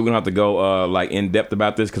mention too. We don't have to go like in depth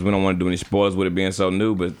about this because we don't want to do any spoilers with it being so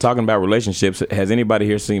new. But talking about relationships, has anybody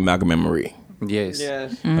here seen Malcolm and Marie? Yes.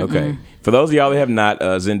 Yes. Okay. For those of y'all that have not,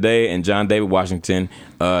 Zendaya and John David Washington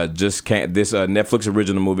just came. This Netflix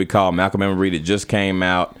original movie called Malcolm and Marie that just came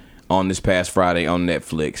out on this past Friday on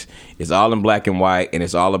Netflix. It's all in black and white, and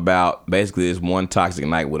it's all about basically this one toxic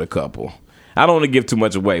night with a couple. I don't want to give too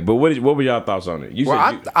much away, but what were y'all thoughts on it? You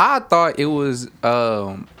Well, said I thought it was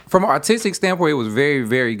from an artistic standpoint, it was very,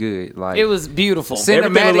 very good. Like It was beautiful.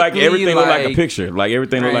 Everything looked like a like- picture. Like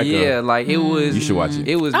everything looked like like it was. You should watch it.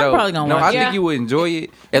 It was I'm dope. probably gonna no, watch I it. think Yeah. you would enjoy it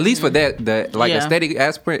at least for that Yeah. aesthetic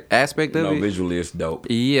aspect of No, it. visually it's dope.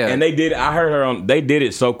 Yeah. And they did. I heard her on. They did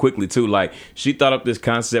it so quickly too. Like she thought up this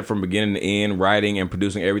concept from beginning to end, writing and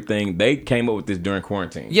producing everything. They came up with this during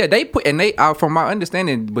quarantine. Yeah, they put and they from my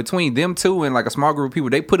understanding between them two and like a small group of people,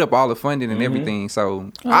 they put up all the funding and everything.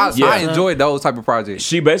 So I Yeah. enjoyed those type of projects.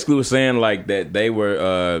 She basically was saying like that they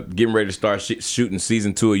were getting ready to start shooting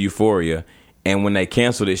season 2 of Euphoria, and when they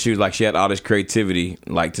canceled it, she was like she had all this creativity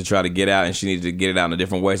like to try to get out, and she needed to get it out in a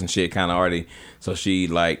different ways, and she had kind of already. So she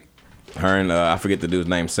like her and I forget the dude's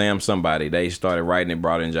name, Sam somebody. They started writing it,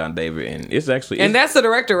 brought in John David, and it's actually And that's the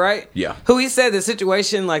director, right? Yeah. Who he said the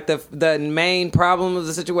situation, like the main problem of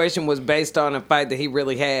the situation was based on a fight that he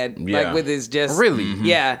really had, Yeah. like with his just Really?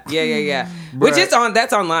 yeah. Which is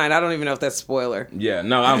that's online. I don't even know if that's a spoiler. yeah.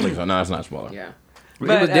 No, I don't think so. No, it's not a spoiler. Yeah. It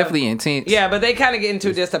was definitely intense. Yeah, but they kind of get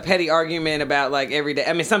into just a petty argument about like every day.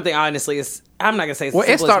 I mean, something honestly is. I'm not gonna say. It's Well,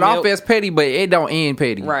 the it simplest started off meal. as petty, but it don't end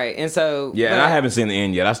petty. right, and so Yeah, and but I haven't seen the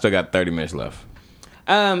end yet. I still got 30 minutes left.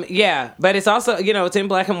 Yeah, but it's also it's in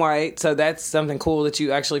black and white, so that's something cool that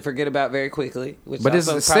you actually forget about very quickly. Which But it's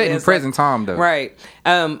also set probably in has, present time though. Right.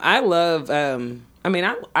 I love. I mean,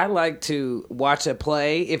 I like to watch a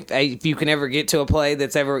play if you can ever get to a play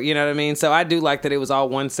that's ever, you know what I mean. So I do like that it was all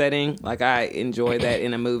one setting. Like I enjoy that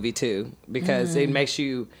in a movie too because it makes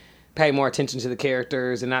you pay more attention to the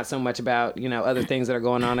characters and not so much about other things that are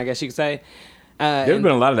going on. I guess you could say. There's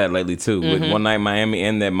been a lot of that lately too. With One Night in Miami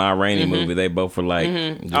and that Ma Rainey movie, they both were like,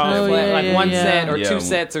 just Oh, that- like one set or Yeah. two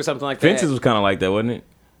sets or something like Fences that. was kind of like that, wasn't it?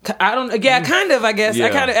 I don't. Yeah, kind of. I guess. Yeah.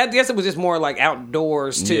 I guess it was just more like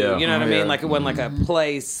outdoors too. Yeah. You know what I Yeah. mean? Like it wasn't like a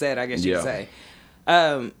play set. I guess you could Yeah.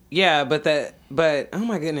 say. Yeah, but oh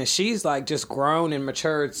my goodness, she's like just grown and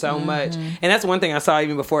matured so much, and that's one thing I saw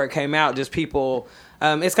even before it came out. Just people.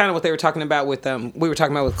 It's kind of what they were talking about with we were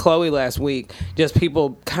talking about with Chloe last week. Just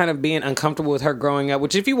people kind of being uncomfortable with her growing up.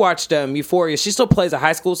 Which, if you watched Euphoria, she still plays a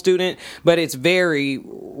high school student, but it's very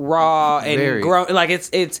raw and Very. grown. Like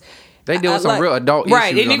it's. They deal with some real adult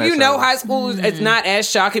right? issues And on if you that know show. high schoolers, it's not as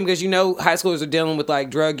shocking because high schoolers are dealing with like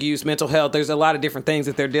drug use, mental health. There's a lot of different things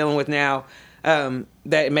that they're dealing with now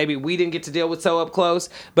that maybe we didn't get to deal with so up close.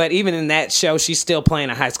 But even in that show, she's still playing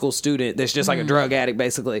a high school student that's just like a drug addict,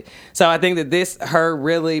 basically. So I think that her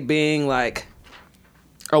really being like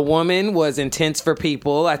a woman was intense for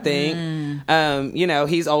people. I think,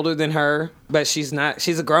 he's older than her, but she's not.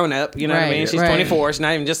 She's a grown up. You know what I Right, mean? She's right. 24. She's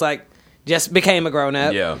not even just became a grown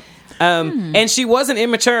up. Yeah. And she wasn't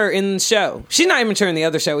immature in the show. She's not immature in the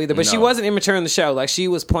other show either, but she No. wasn't immature in the show. Like she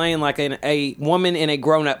was playing like a woman in a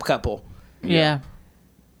grown up couple. Yeah.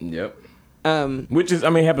 Yep. Which is, I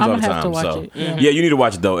mean, happens I'm all the gonna have time. to watch So it, yeah. yeah, you need to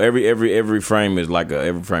watch it though. Every frame is like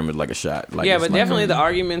a shot. Like Yeah, it's but like- definitely the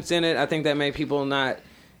arguments in it, I think that made people not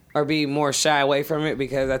or be more shy away from it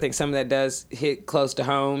because I think some of that does hit close to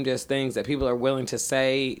home, just things that people are willing to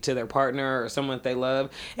say to their partner or someone that they love.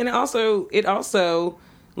 And it also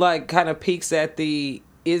like kind of peeks at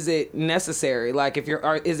is it necessary? Like if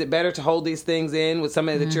is it better to hold these things in with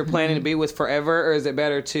somebody that you're planning to be with forever, or is it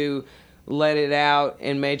better to let it out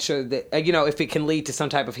and make sure that if it can lead to some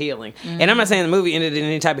type of healing? And I'm not saying the movie ended in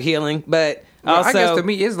any type of healing, but Well, also I guess to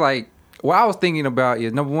me, it's like what I was thinking about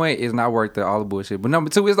is number one, it's not worth all the bullshit, but number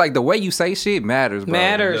two, it's like the way you say shit matters, bro.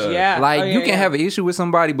 matters. Yeah, Like Oh, yeah, you can yeah. have an issue with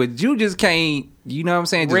somebody, but you just can't. You know what I'm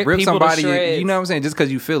saying? Just Rip rip people to somebody. shreds. You know what I'm saying? Just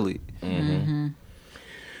because you feel it.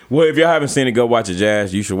 Well, if y'all haven't seen it, go watch it,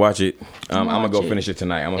 Jazz. You should watch it. I'm gonna go Watch it. finish it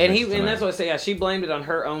tonight. I'm gonna And finish it and tonight. that's what I say. Yeah, she blamed it on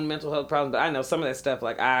her own mental health problems, but I know some of that stuff.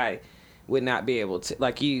 Like I would not be able to.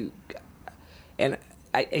 Like you, and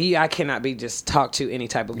I cannot be just talked to any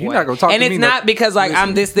type of You're way. not gonna talk and to it's me, not no. because like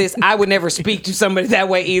I'm this. I would never speak to somebody that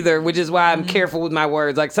way either, which is why I'm careful with my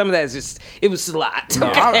words. Like some of that is just it was a lot. No,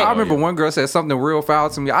 Okay? I remember one girl said something real foul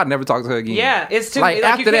to me. I'd never talk to her again. Yeah, it's too like you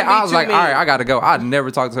after can't that, be I was too like, mean. all right, I gotta go. I'd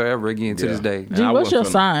never talk to her ever again to Yeah. this day. And G, I what's your wouldn't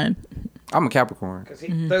feel- sign? I'm a Capricorn. He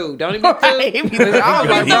threw. Don't even threw. I was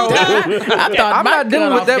like, no, I thought I'm my not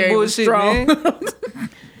dealing with cutoff that game was bullshit, strong. man.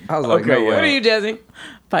 I was like, Okay, no yeah. way. What are you, Jesse?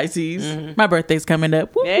 Pisces. My birthday's coming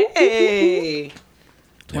up. Woo, woo, woo. Hey.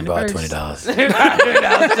 About 21st.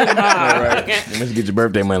 All right, let's get your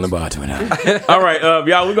birthday money. About $20. All right,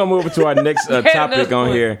 y'all, we're gonna move over to our next topic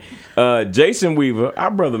on here. Jason Weaver, our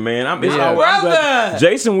brother, man. I'm glad- Brother!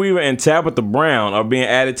 Jason Weaver and Tabitha Brown are being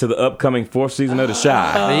added to the upcoming 4th season of The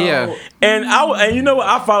Chi. Yeah. And you know what?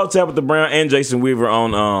 I follow Tabitha Brown and Jason Weaver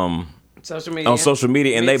on Social media. social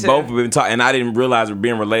media, and Me they too. both have been talking. And I didn't realize we're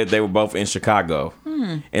being related. They were both in Chicago,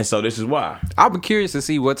 and so this is why. I'll be curious to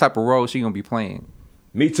see what type of role she gonna be playing.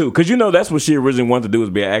 Me too, because that's what she originally wanted to do, was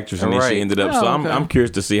be an actress, and then Right. she ended up. So Oh, okay. I'm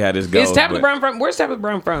curious to see how this goes. Is Tabitha but- Brown from? Where's Tabitha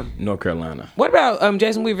Brown from? North Carolina. What about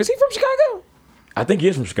Jason Weaver? Is he from Chicago? I think he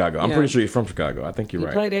is from Chicago. I'm Yeah. pretty sure he's from Chicago. I think you're He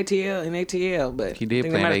right. played ATL in ATL, but He did I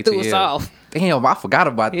think play they might in have threw us ATL. off. Damn, I forgot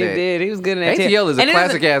about He that. did. He was good in ATL. ATL is a And it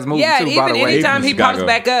classic ass movie, yeah, too, even by the way. anytime he Even pops Chicago.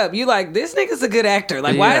 back up, you like, this nigga's a good actor.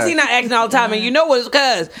 Like, why Yeah. is he not acting all the time? And you know what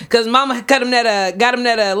it's cause mama got him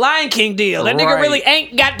that Lion King deal. That nigga Right. really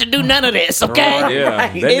ain't got to do none of this, okay? Right. Yeah,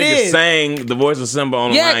 that It nigga is. sang the voice of Simba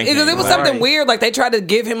on the Yeah, Lion because King. it was Like, something weird. Like they tried to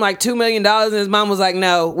give him like $2 million, and his mom was like,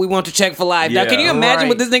 "No, we want your check for life." Now, Yeah. can you imagine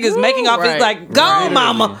what Right. this nigga is making off? Right. He's like, "Go, Right.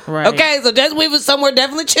 mama." Right. Okay, so Jason Weaver's somewhere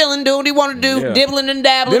definitely chilling, doing what he want to do, Yeah. dibbling and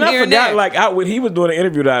dabbling Then I here and forgot, there. like, when he was doing an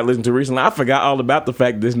interview that I listened to recently, I forgot all about the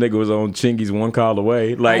fact this nigga was on Chingy's One Call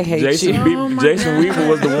Away. Like, I hate Jason, you. Jason Weaver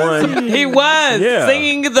was the one. He was Yeah.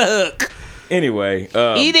 singing the hook. Anyway,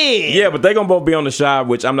 He did. Yeah, but they gonna both be on The Chi,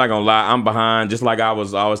 which I'm not gonna lie, I'm behind. Just like I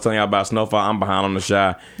was always telling y'all about Snowfall, I'm behind on The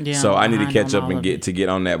Chi. Yeah, So I'm I need to behind catch on up all and of get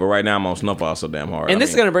on that. But right now I'm on Snowfall so damn hard. And this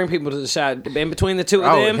is gonna bring people to the shot. In between the two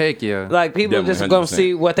of Oh, them, heck yeah. like people Definitely, just gonna 100%.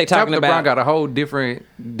 see what they talking Tabitha Brown about. got a whole different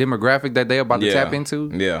demographic that they about to tap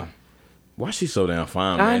into. Yeah. Why she so damn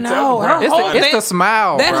fine? I Man? know. Her It's whole the, it's fam- the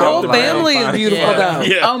smile. that bro. whole Like, family is beautiful Yeah. though.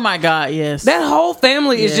 Yeah. Oh my God, yes. That whole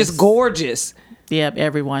family is Yes. just gorgeous. Yep,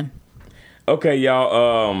 everyone. Okay,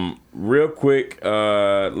 y'all. Real quick,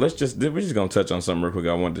 we're just gonna touch on something real quick.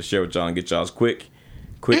 I wanted to share with y'all and get y'all's quick,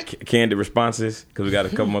 candid responses because we got a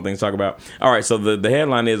couple more things to talk about. All right, so the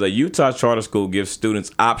headline is: a Utah charter school gives students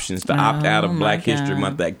options to opt out of my Black History God.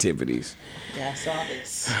 Month activities. Yeah, I saw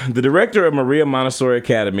this. The director of Maria Montessori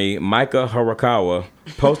Academy, Micah Horikawa,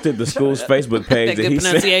 posted the school's Facebook page That good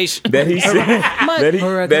pronunciation. that he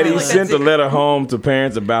Horikawa. sent a letter home to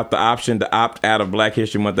parents about the option to opt out of Black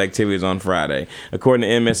History Month activities on Friday. According to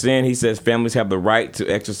MSN, he says families have the right to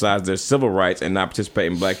exercise their civil rights and not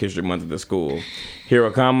participate in Black History Month at the school.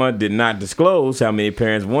 Hirokama did not disclose how many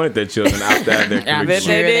parents wanted their children to opt out of their I bet curriculum. they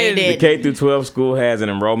Sure did. The K through 12 school has an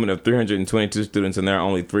enrollment of 322 students, and there are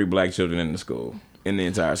only 3 Black children in the school, in the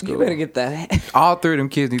entire school. You better get that. all three of them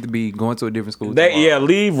kids need to be going to a different school. They tomorrow.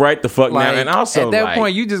 leave right the fuck Like, now, and also at that like,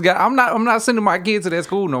 point, you just got. I'm not sending my kids to that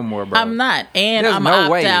school no more, bro. I'm not. And There's I'm no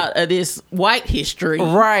opt way. out of this white history.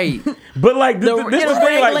 Right. But like this is the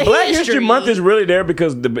thing, like regular Black History history. Month is really there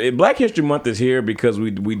because the Black History Month is here because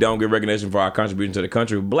we don't get recognition for our contribution to the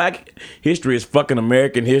country. Black history is fucking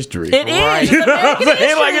American history. It is. Right. It's You know what I'm American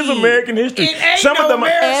saying? Like it's history. American history. It ain't Some no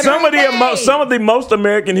American of the most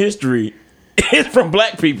American history is from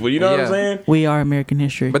Black people. You know what I'm Yeah. saying? We are American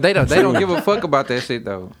history. But they don't give a fuck about that shit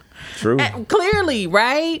though. True. Clearly,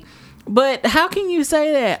 right? But how can you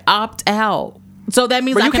say that? Opt out. So that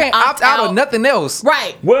means But I you can can't opt out of nothing else.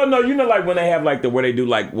 Right. Well, no, you know, like when they have like where they do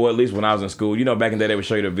like, well, at least when I was in school, you know, back in the day, they would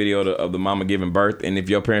show you the video of the mama giving birth, and if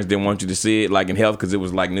your parents didn't want you to see it, like in health, because it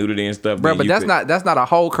was like nudity and stuff, Bro, then but you that's not a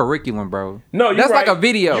whole curriculum, bro. No, you're that's right. like a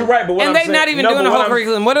video. You're right, but what And I'm they're not saying- even no, doing but a what whole I'm-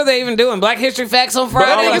 curriculum. What are they even doing? Black History Facts on all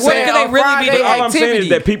Friday? I'm Like, what saying, could they on really Friday, be doing? All I'm saying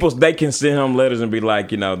is activity. that they can send home letters and be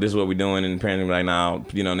like, you know, this is what we're doing, and parents will be like, nah,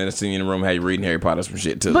 you know, and then see you in the room how you reading Harry Potter some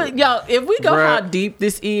shit too. But y'all, if we go Bruh. how deep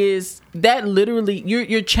this is, that literally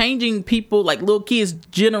you're changing people, like little kids'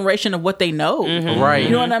 generation of what they know. Right. You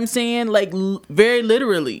know what I'm saying? Like very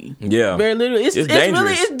literally. Yeah. Very literally. It's dangerous.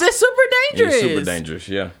 really it's super dangerous. It's super dangerous,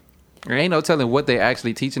 yeah. There ain't no telling what they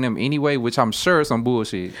actually teaching them anyway, which I'm sure is some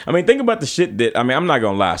bullshit. I mean, think about the shit that, I mean, I'm not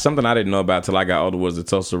gonna lie. Something I didn't know about till I got older was the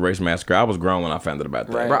Tulsa Race Massacre. I was grown when I found out about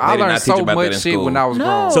that. Right. Bro, They I did not learned teach so about that much in shit school. when I was No.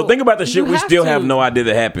 grown. So think about the shit You we have still to. have no idea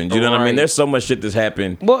that happened. You know what I mean? Right. There's so much shit that's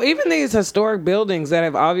happened. Well, even these historic buildings that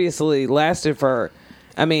have obviously lasted for,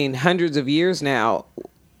 I mean, hundreds of years now,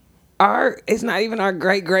 it's not even our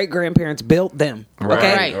great grandparents built them. Right.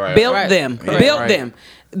 Okay, Right. built Right. them, Right. built Right. them.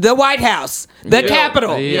 The White House, the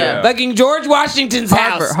Capitol, Yeah. fucking George Washington's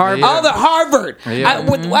Harvard, house, Harvard. all the Harvard. Yeah.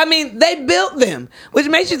 I mean, they built them, which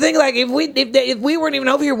makes you think like if we weren't even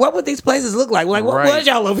over here, what would these places look like? Like what Right. was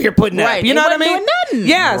y'all over here putting up? Right. You They know what I wasn't mean? doing nothing.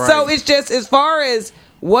 Yeah. So Right. it's just as far as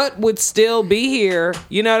what would still be here,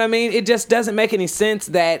 you know what I mean? It just doesn't make any sense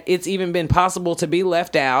that it's even been possible to be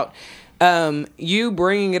left out. You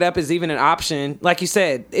bringing it up is even an option. Like you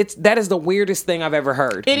said, that is the weirdest thing I've ever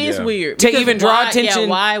heard. It is Yeah. weird. To Because even draw why- attention- Yeah,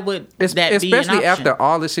 why would that be an Especially option? after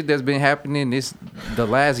all the shit that's been happening the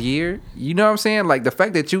last year. You know what I'm saying? Like the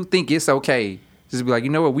fact that you think it's okay, just be like,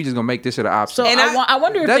 you know what, we just gonna make this shit an option. So And I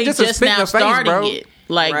wonder if that's they just a just spit in now the face, starting bro. it.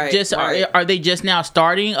 Like Right, just right. are they just now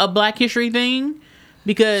starting a Black History thing?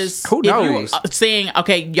 Because Who if knows? you're saying,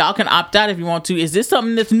 okay, y'all can opt out if you want to, is this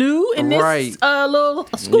something that's new in this Right. little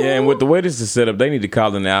school? Yeah, and with the way this is set up, they need to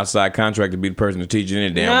call in the outside contract to be the person to teach it any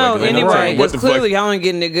damn way. No, 'Cause ain't anyway, telling what because the clearly fuck- y'all ain't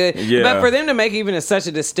getting it good. Yeah. But for them to make even such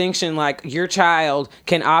a distinction, like your child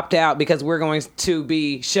can opt out because we're going to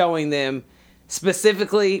be showing them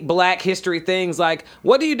specifically Black history things. Like,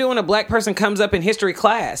 what do you do when a Black person comes up in history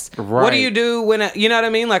class? Right. What do you do when you know what I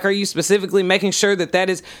mean? Like, are you specifically making sure that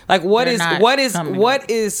is like what They're is not what is coming what up.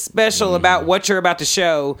 is special about what you're about to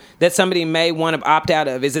show that somebody may want to opt out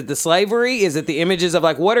of? Is it the slavery? Is it the images of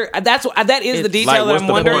like what are that is the It's detail Like, that what's I'm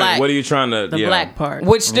the wondering. point? What are you trying to? The yeah. black part.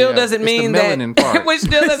 Which still Yeah, doesn't it's the mean that. melanin part. Which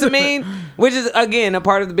still doesn't mean. Which is again a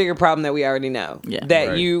part of the bigger problem that we already know. Yeah. That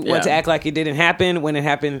Right. you want to Yeah. act like it didn't happen when it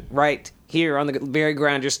happened right here on the very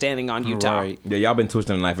ground you're standing on, Utah. Right. Yeah, y'all been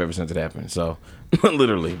twisting the knife ever since it happened. So,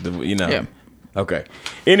 literally, you know. Yeah. Okay.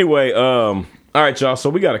 Anyway, all right, y'all. So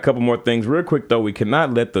we got a couple more things real quick though. We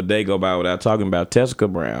cannot let the day go by without talking about Tessica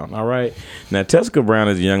Brown. All right. Now, Tessica Brown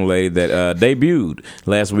is a young lady that debuted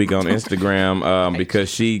last week on Instagram because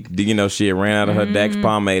she had ran out of her Dax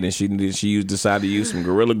pomade and she decided to use some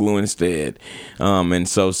Gorilla Glue instead. And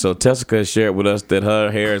so Tessica shared with us that her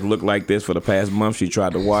hair has looked like this for the past month. She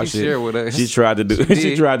tried to wash it. shared with us. She tried to do.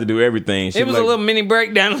 She tried to do everything. She It was a little mini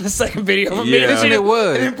breakdown in the second video for me. Yeah. She It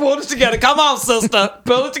was. And then pulled it together. Come on, sister.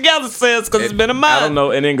 Pull it together, sis, because it's been a month. I don't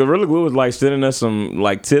know. And then Gorilla Glue was like sending us some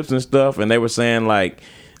like tips and stuff, and they were saying like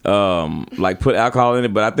put alcohol in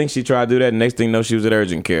it. But I think she tried to do that. And next thing you know, she was at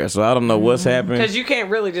urgent care. So I don't know what's happening. Because you can't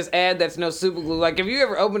really just add that's no super glue. Like, if you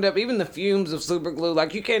ever opened up even the fumes of super glue,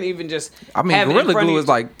 like, you can't even just. I mean, have it in Gorilla front of Glue you. is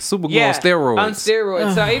like super glue on steroids. On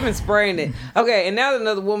steroids. So even spraying it. Okay, and now that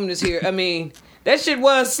another woman is here, I mean. That shit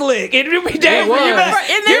was slick. It would be damn. It was. You be like,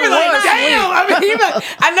 It was damn. I mean, you be like,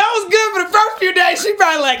 I know it was good for the first few days. She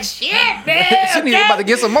probably like, shit, man. She need about to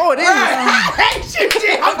get some more of this. Right.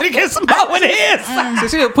 Shit, I'm gonna get some more of this. So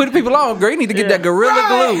she'll put people on. Girl, you need to get that Gorilla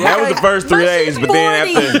Right. Glue. That was okay? the first 3 But days, she's but then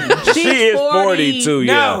 40. after she She's is 40 too.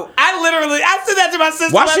 Yeah. No, I said that to my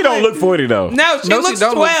sister. Why last she don't night. look 40 though? No, she No, she looks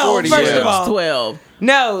don't look 12, 40, first yeah. of all. 12.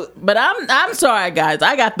 No, But I'm sorry, guys.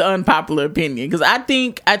 I got the unpopular opinion because I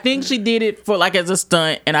think she did it for like as a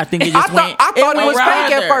stunt, and I think it just I thought it was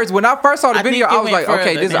fake at first. When I first saw the I think video, it I was went like,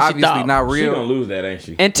 okay, further this is than she obviously thought. not She gonna real. lose that, ain't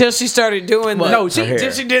she? until she started doing the. No, she Her hair.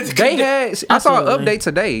 Till she did. They had. I saw an Absolutely. update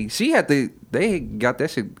today. They got that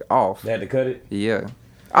shit off. They had to cut it. Yeah.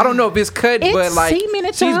 I don't know if it's cut, It's but like semen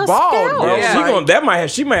into she's her bald, scalp. bro. Yeah, Yeah.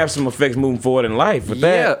 she might have some effects moving forward in life with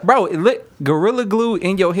Yeah, that. bro. Gorilla Glue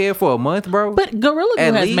in your hair for a month, bro. But Gorilla Glue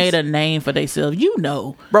At has least- made a name for themselves. You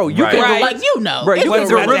know, bro, you Right. can Right. like you know, bro, It's you can what's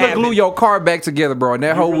about to Gorilla happen. Glue your car back together, bro, and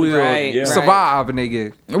that whole will Right, yeah. survive,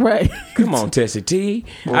 nigga. right. Come on, Tessie T.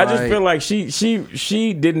 I just Right. feel like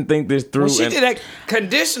she didn't think this through. She and did a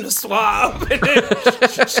conditioner swab.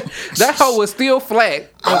 That hoe was still flat.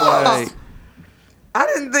 Like, I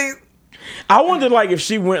didn't think. I wonder, like, if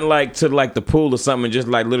she went like to like the pool or something, and just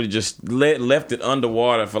like literally just left it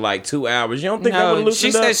underwater for like 2 hours. You don't think that would No,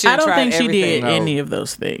 loosen she up? said she I don't tried think she everything. did No. any of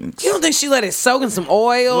those things. You don't think she let it soak in some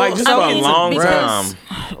oil? Like, just Soak for a in some- long because- time.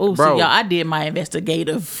 Oh, see, Bro. y'all, I did my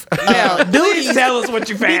investigative Yeah, duties. please tell us what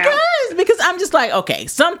you found. Because I'm just like, okay,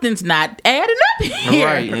 something's not adding up here.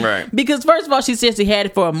 Right. Because first of all, she says she had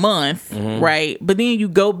it for a month, right? But then you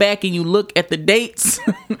go back and you look at the dates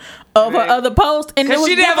of her other posts, and it Because was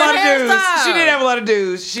she did have a lot of different dudes. hairstyles. She did have a lot of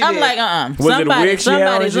dudes. She I'm did. like, Was it a wig she had on,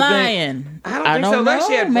 somebody's you think? lying. I don't think so. Like,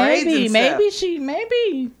 she had braids maybe, and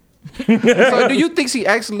maybe. so do you think she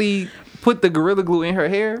actually put the Gorilla Glue in her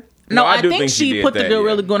hair? No, No, I I do think think she she did put the that,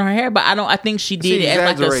 Gorilla yeah. Glue in her hair, but I think she did She it as like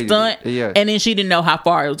a exaggerated stunt, it, yeah. and then she didn't know how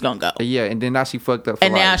far it was gonna go, Yeah, and then now she fucked up for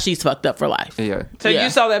and now life. she's fucked up for life. Yeah. So Yeah. you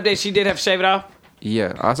saw the update. She did have to shave it off.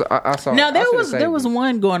 Yeah, I saw. Now I there should've was saved it.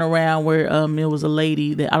 one going around where it was a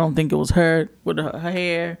lady that I don't think it was her with her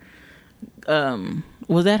hair.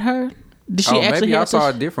 Was that her? Did she Oh, actually maybe I have saw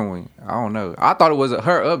a to different one. I don't know. I thought it was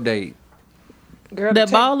her update. Girl,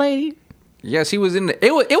 that bald lady? Yeah, she was in the.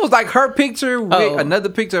 It was like her picture with Oh. another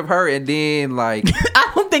picture of her, and then like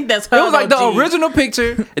I don't think that's her. it was like the though, G. original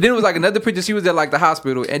picture, and then it was like another picture. She was at like the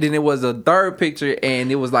hospital, and then it was a third picture,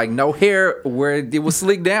 and it was like no hair where it was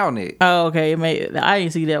slicked down. Oh, okay. I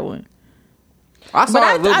didn't see that one. I saw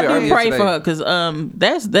But it a little bit I do earlier pray today. for her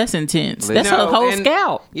because that's intense. That's No, her whole and-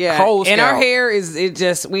 scalp. Yeah, Whole and our scalp. hair is it's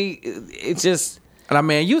just. And I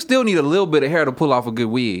mean, you still need a little bit of hair to pull off a good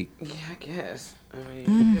wig. Yeah, I guess. I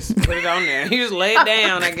mean, just put it on there. You just lay it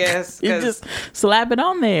down, I guess. You just slap it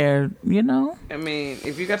on there, you know. I mean,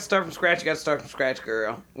 if you got to start from scratch, you got to start from scratch,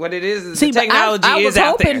 girl. What it is See, the technology I is was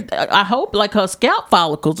out hoping, there. I hope like her scalp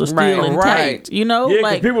follicles are still intact. Right. You know, Yeah, because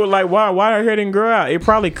like people were like, why her hair didn't grow out? It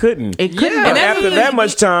probably couldn't. it couldn't. Yeah. But And after that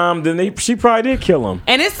much time, then she probably did kill him.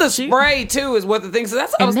 And it's the spray too, is what the thing. So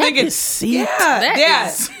that's what I was And that thinking. deceit, Yeah, that yeah.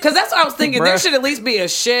 is- Because that's what I was thinking. There Bruh. should at least be a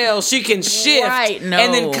shell she can shift, Right, no.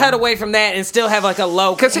 and then cut away from that and still have like a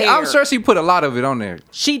low. Because hair. I'm sure she put a lot of it on there.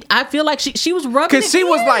 I feel like she was rubbing. Because she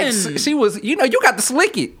was in. like, she was, you know, you got to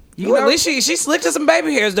slick it. You Well, know? at least she slicked her some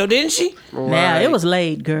baby hairs though, didn't she? Nah, it was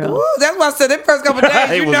laid, girl. Ooh, that's why I said that first couple of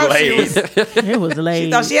days. It You was know laid. she was. It was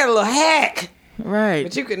laid. Thought she had a little hack, Right.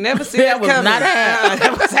 but you could never see That that was coming. not a hack.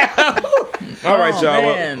 That was All right, Oh, y'all.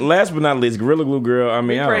 man. Well, last but not least, Gorilla Glue Girl. I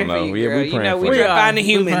mean, I praying don't for know. you, girl. we You praying know, for we you. try to find the We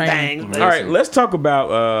human praying. things. All right, let's talk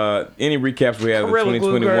about any recaps we have of the Gorilla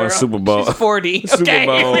Glue 2021 Girl. Super Bowl. She's 40. Super Okay.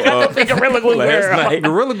 Bowl. Gorilla Glue last Girl. night.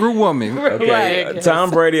 Gorilla Glue woman. Okay. Right.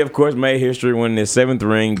 Tom Brady, of course, made history winning his 7th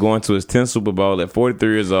ring, going to his 10th Super Bowl at 43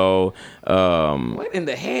 years old. What in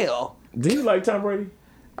the hell? Do you like Tom Brady?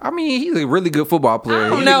 I mean, he's a really good football player. I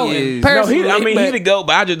don't He know is- him personally. He the GOAT,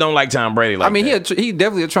 but I just don't like Tom Brady like I mean, that. he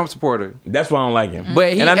definitely a Trump supporter. That's why I don't like him.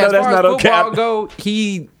 But he, and I know as that's far not as okay. football go,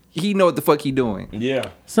 he know what the fuck he doing. Yeah.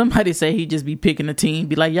 Somebody say he just be picking a team,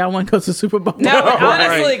 be like, y'all want to go to Super Bowl? No, but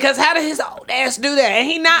honestly, because how did his old ass do that? And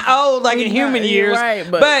he not old like in He's human not- years, right,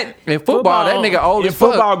 but In football, that nigga old In as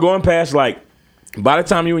fuck. football, going past like by the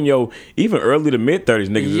time you in your even early to mid 30s,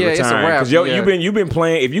 niggas Yeah, is it's a retiring. wrap, Because yeah. you've been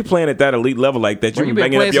playing. If you playing at that elite level like that, Bro, you you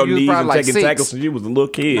been been banging up playing your since you was knees and probably like taking 6. tackles since you was a little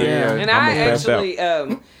kid. Yeah. and I'm I gonna pass out.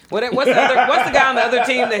 actually what's the guy on the other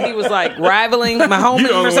team that he was like rivaling Mahomes You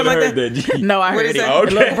the or only one something that like heard that? that. G. No, I What heard is it. that?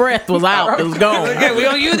 The little breath was out. It was gone. Okay, we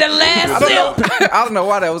gonna use that last sip. I don't know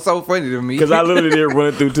why that was so funny to me. Because I literally did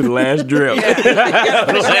run through to the last drip. You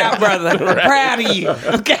gotta push it out, brother. I'm proud of you.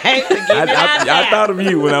 Okay, I thought of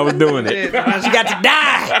you when I was doing it. You got to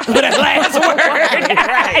die with that last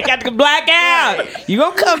word. You got to black out. You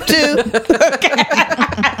gonna come to?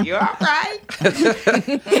 Okay, you all right?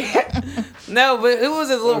 No, but who was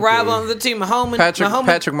his little rival on the team? Mahomes. Patrick Mahomes.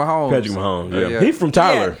 Patrick Mahomes. Yeah. Yeah. He's from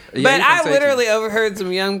Tyler. Yeah, But he's from I Texas. literally overheard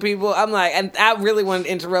some young people. I'm like, and I really wanted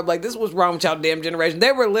to interrupt. Like, this was wrong with y'all damn generation.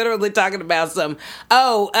 They were literally talking about some.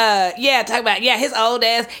 Talking about his old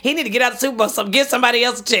ass. He need to get out of the Super Bowl. So give somebody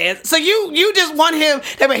else a chance. So you just want him.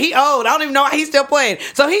 I mean, he old. I don't even know why he's still playing.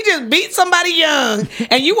 So he just beat somebody young,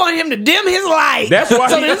 and you want him to dim his light. That's why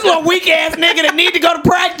So he- this little weak ass nigga that need to go to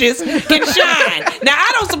practice can shine. Now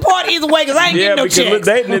I don't support either way because I ain't Yeah, getting no because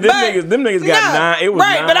checks. them niggas got 9. It was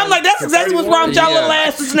right, but I'm like, that's 9 exactly what's wrong with y'all little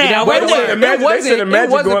asses now. Yeah, Right but there. They said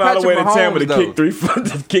imagine wasn't going all the way to Patrick Tampa to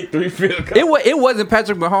Mahomes, kick three field goals. It wasn't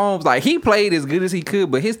Patrick Mahomes. Like, he played as good as he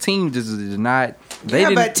could, but his team just did not. They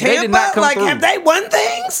didn't. But They Tampa, did not come like, through. have they won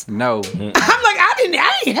things? No. I'm like,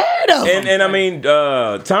 I ain't heard of them. And I mean,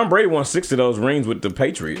 Tom Brady won 6 of those rings with the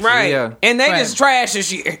Patriots. Right. Yeah. And they Right. just trash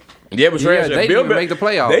this year. Yeah, but trash. they didn't even make the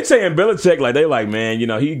playoffs. They saying Belichick like they like, man, you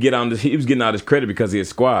know, he was getting all this credit because of his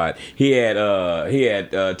squad. He had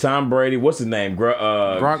Tom Brady, what's his name?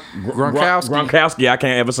 Gronkowski. Gronkowski, I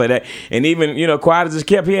can't ever say that. And even, you know, quiet as it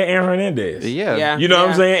kept, he had Aaron Hernandez. Yeah. You know what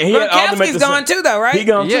I'm saying? He had all them at Gronkowski's the gone same- too, though, right? He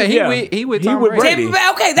gone Yeah, too. he with Tom Brady. Brady.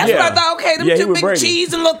 Okay, that's Yeah. what I thought. Okay, them Yeah, he two with big Brady.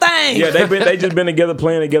 cheese and little things. Yeah, they just been together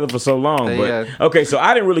playing together for so long. But Yeah. okay, so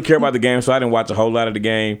I didn't really care about the game, so I didn't watch a whole lot of the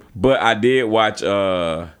game. But I did watch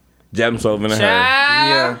Jasmine Sullivan and her.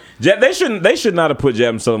 Yeah. They should not have put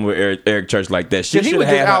Jasmine Sullivan with Eric Church like that. She He should was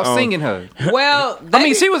have just had out her own. singing her. Well, I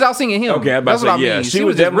mean, she was out singing him. Okay, I'm about That's to what say, I yeah, mean. she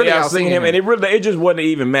was definitely really out singing him, and it just wasn't an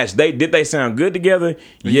even match. Did they sound good together?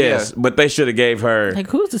 Yes, Yeah. but they should have gave her Like,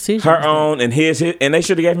 whose decision? her was that? own and his, and they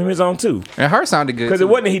should have gave him his own too. And her sounded good. Because it too.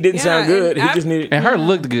 wasn't he didn't Yeah, sound good. and He just needed. And her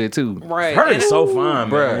looked good too. right. Her And is so fine,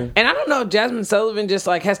 Bruh. man. And I don't know if Jasmine Sullivan just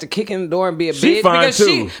like has to kick in the door and be a She bitch fine, because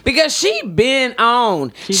too. because she been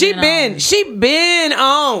on. She been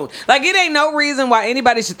on. Like, it ain't no reason why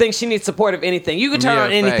anybody should think she needs support of anything. You can turn Yeah,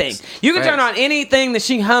 on anything. facts. You can turn Facts. on anything that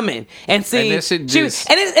she humming and see. And that shit she-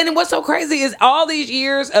 just- and what's so crazy is all these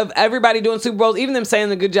years of everybody doing Super Bowls, even them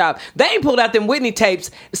saying a good job. They ain't pulled out them Whitney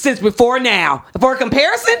tapes since before now. For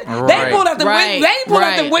comparison, they Right. ain't pulled out them Right. Whitney. They ain't pulled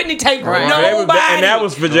out them Right. Whitney tapes. For Right. nobody. And that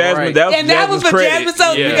was for Jasmine. Right. And that was for Jasmine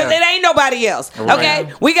Sullivan Yeah. because it ain't nobody else. Okay,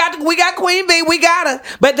 we got Queen Bee, we got her,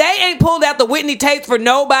 but they ain't pulled out the Whitney tapes for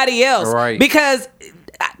nobody else, Right. Because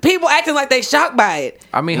people acting like they shocked by it.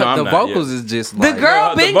 I mean, No, I'm the not, vocals yeah. is just The like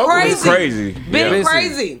girl the been vocals crazy, is crazy. been Yeah.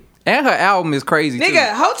 crazy. And her album is crazy too.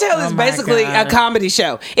 Nigga, Hotel is Oh my basically God. a comedy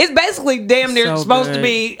show. It's basically damn near So supposed to good.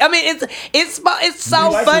 be. I mean, it's so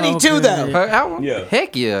like funny so too, good. though. Her album? Yeah.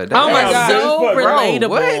 Heck yeah. Oh my Yeah, God. So Bro, relatable.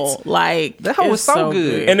 what? Like That hoe was it's so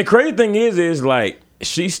good. And the crazy thing is like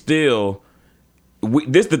she still.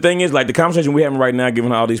 The thing is like the conversation we having right now,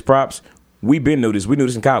 giving her all these props. We been knew this. We knew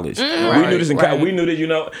this in college. We knew this in college. We knew that, you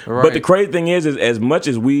know. Right. But the crazy thing is as much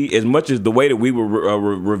as the way that we would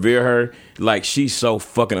revere her, like she's so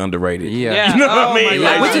fucking underrated. Yeah. You know what Oh I mean? my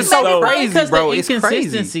Like, God. Which is so crazy, because bro. the It's crazy.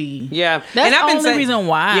 inconsistency. Yeah, That's and I've the been only saying- reason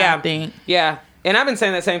why Yeah, I think. Yeah, and I've been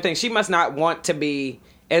saying that same thing. She must not want to be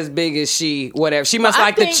as big as she whatever. She must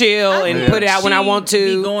like to chill and put it out when I want Be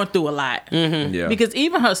to. going through a lot. Yeah. Because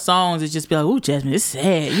even her songs, it's just be like, "Ooh, Jasmine, it's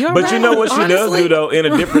sad." But you know what she does Honestly. do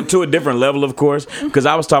though, to a different level, of course. Because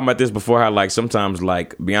I was talking about this before, how like sometimes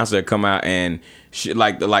like Beyonce would come out and she,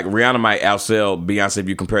 like Rihanna might outsell Beyonce if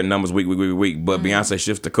you compare numbers week, but Beyonce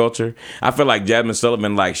shifts the culture. I feel like Jasmine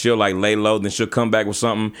Sullivan, like she'll like lay low, then she'll come back with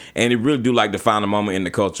something, and it really do like define a moment in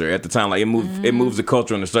the culture at the time. Like it moves the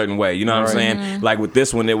culture in a certain way. You know what I'm saying? Like with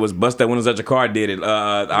this one, it was Bust That Windows At Your Car did it.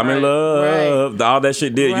 I'm in love. All that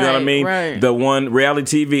shit did. You know what I Right, mean? right. The one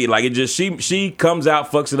reality TV, like it just she comes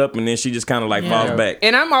out, fucks it up, and then she just kind of like falls back.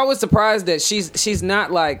 And I'm always surprised that she's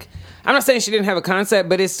not like. I'm not saying she didn't have a concept,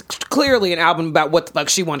 but it's clearly an album about what the fuck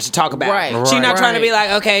she wanted to talk about. Right. She's not Right. trying to be like,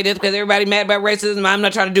 okay, just because everybody mad about racism, I'm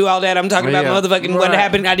not trying to do all that. I'm talking about Yeah. motherfucking what Right.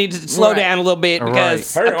 happened. I need to slow Right. down a little bit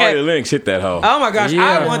because Her okay. Artie Lennox hit that hoe. Oh my gosh, I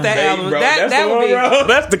Yeah. want that Hey, album. bro, that that's the would one, be. bro.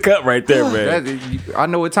 That's the cut right there, man. I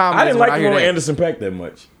know what time I it is didn't when like I the hear one with that. Anderson .Paak that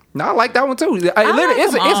much. No, I like that one too. Literally, like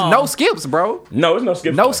it's them all. no skips, bro. No, it's no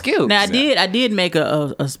skip. No skips. Now I did make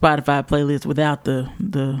a Spotify playlist without the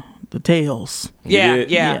tails. Yeah, did?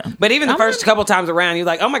 yeah, Yeah. But even the first couple times around, you're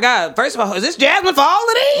like, oh my god. First of all, is this Jasmine for all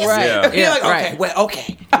of these? Right. Yeah. You're like, okay, Right. well,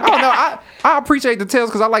 okay. I don't know. I appreciate the tales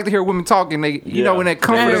because I like to hear women talking. They, you know, in that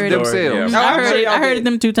comfort I of heard it. themselves. Yeah. I'm sure y'all I heard did.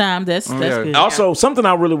 them 2 times. That's Yeah. good. Also, something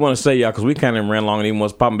I really want to say, y'all, because we kind of ran long and even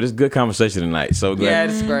was popping, but it's good conversation tonight. So glad. Yeah,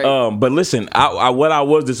 it's great. But listen, what I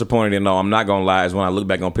was disappointed in, though, I'm not gonna lie, is when I look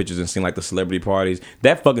back on pictures and seen like the celebrity parties,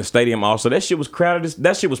 that fucking stadium also, that shit was crowded.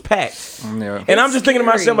 That shit was packed. Yeah. And I'm just thinking to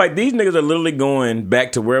scary. myself, like, these niggas are literally going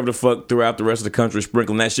back to wherever the fuck throughout the rest of the country,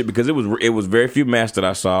 sprinkling that shit, because it was very few masks that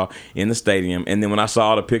I saw in the stadium. And then when I saw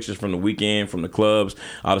all the pictures from the weekend, from the clubs,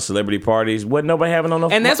 all the celebrity parties, wasn't nobody having on no.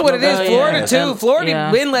 And that's what it is. Oh, Florida yeah. too. Florida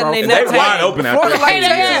Yeah. been letting Bro, their They nuts wide hang. open out Florida there. like Hey,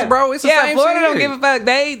 Texas, bro. It's the yeah, same Florida shit don't here. give a fuck.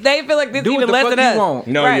 They feel like this Do what even the less fuck than you us. want.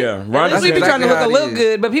 No, Right. yeah. At Ron least we be just- trying to look a exactly how it little is.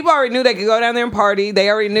 good, but people already knew they could go down there and party. They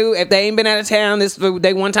already knew if they ain't been out of town,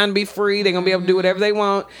 they want time to be free. They're gonna be able to do whatever they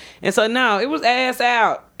want. And so no, it was ass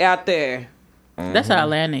out there. That's how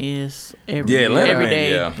Atlanta is. Every, Yeah, Atlanta, every man,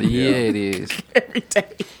 day. yeah. Yeah, it is. Every day.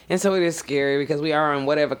 And so it is scary because we are on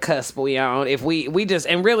whatever cusp we on. If we just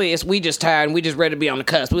and really it's we just tired and we just ready to be on the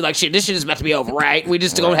cusp. We like shit. This shit is about to be over, right? We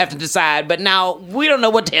just gonna have to decide. But now we don't know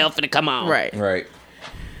what the hell finna come on. Right. Right.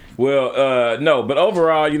 Well, no, but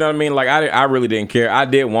overall, you know what I mean. Like I really didn't care. I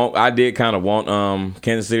did kind of want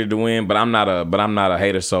Kansas City to win, but I'm not a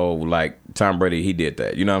hater. So like Tom Brady, he did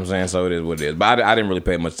that. You know what I'm saying? So it is what it is. But I didn't really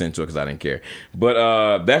pay much attention to it because I didn't care.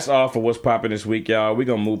 But that's all for what's popping this week, y'all. We're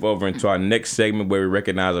gonna move over into our next segment where we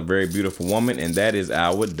recognize a very beautiful woman, and that is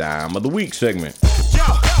our Dime of the Week segment.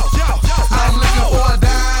 I'm looking for a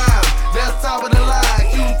dime. That's top of the line.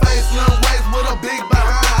 Cute face, slim waist with a big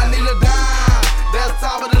behind. I need a dime. That's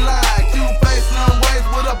top of the line. Cute face, slim waist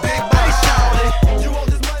with a big behind. You want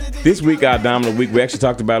this money? This week, our Dime of the Week, we actually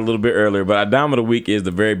talked about it a little bit earlier, but our Dime of the Week is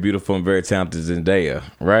the very beautiful and very talented Zendaya,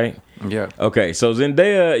 right? Yeah. Okay, so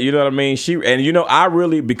Zendaya, you know what I mean? I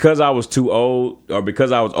really, because I was too old, or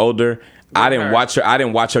because I was older, I didn't watch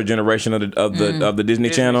her generation of the Disney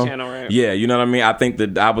Channel. Channel, right. Yeah, you know what I mean? I think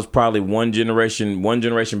that I was probably one generation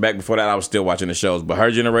back before that. I was still watching the shows, but her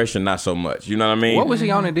generation, not so much. You know what I mean? What was she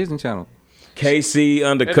on the Disney Channel? KC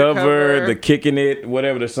Undercover, Undercover. the Kicking It,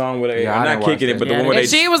 whatever the song, whatever. Yeah, I not didn't watch Kicking It, that. but the Yeah, one where And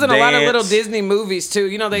they she was in a lot of little dance. Disney movies too.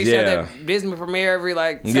 You know they show Yeah. that Disney premiere every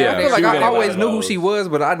like. Yeah. Saturday. I feel like She was in I a lot always of knew who those. she was,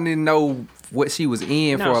 but I didn't know what she was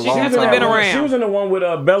in No, for a she's long definitely time. been around. She was in the one with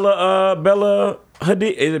Bella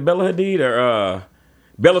Hadid. Is it Bella Hadid or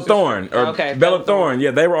Bella Thorne? Or Okay, Bella Bella Thorne.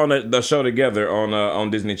 Yeah, they were on the show together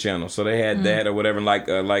on Disney Channel. So they had that or whatever.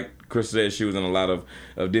 And like Chris said, she was in a lot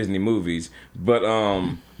of Disney movies.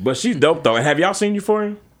 But she's dope though. And have y'all seen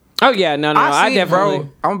Euphoria? Oh yeah, no, I seen, definitely. bro.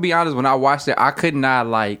 I'm gonna be honest. When I watched it, I could not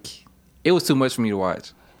it was too much for me to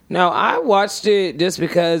watch. No, I watched it just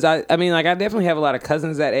because I mean, like I definitely have a lot of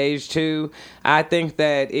cousins that age too. I think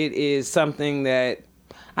that it is something that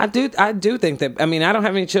I do think that. I mean, I don't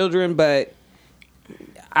have any children, but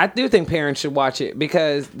I do think parents should watch it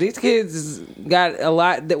because these kids got a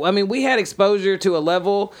lot. I mean, we had exposure to a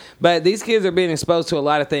level, but these kids are being exposed to a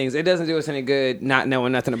lot of things. It doesn't do us any good not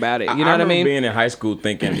knowing nothing about it. You know what I remember mean? being in high school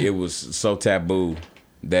thinking it was so taboo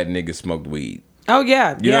that niggas smoked weed. Oh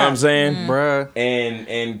yeah, You know what I'm saying? Bruh.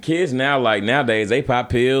 And kids now, like nowadays, they pop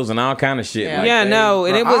pills and all kind of shit. Yeah. Like Yeah, they- no,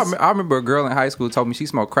 and it was. I remember a girl in high school told me she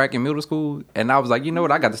smoked crack in middle school, and I was like, you know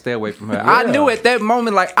what, I got to stay away from her. I knew at that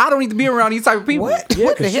moment, like, I don't need to be around these type of people. What? Yeah,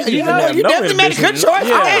 What the 'cause hell? she You didn't know, have you no definitely made a good inhibition. choice.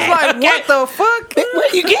 Yeah. I was like, Okay. what the fuck?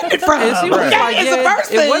 Where you getting it from? And she was Okay, like, it's yeah, the first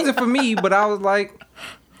thing. it wasn't for me, but I was like,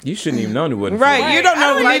 You shouldn't even know it wasn't Right, for you you. don't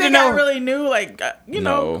know. I We don't need to think I know. really knew, like,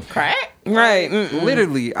 No. crack. Right. Mm-mm.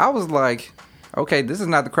 literally, I was like, okay, this is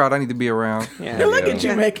not the crowd I need to be around. Yeah. Look Yeah. at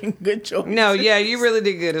you making good choices. No, yeah, you really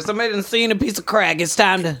did good. If somebody done seen a piece of crack, it's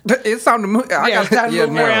time to. It's time to move. It's time to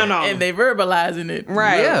move no. around on. And they verbalizing it.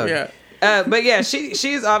 Right. Yeah. Yeah. But yeah,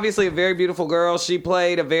 she's obviously a very beautiful girl. She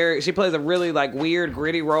plays a really like weird,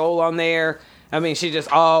 gritty role on there. I mean, she's just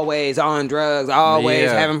always on drugs, always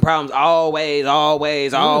Yeah. having problems, always.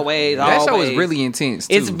 That show is really intense.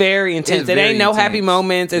 Too. It's very intense. It's It ain't very no happy intense.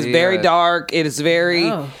 moments. It's very Yeah. dark. It is very,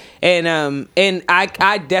 Oh. and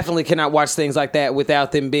I definitely cannot watch things like that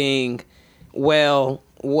without them being, well,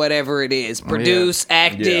 whatever it is, produced,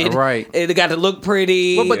 acted, Yeah, right. It got to look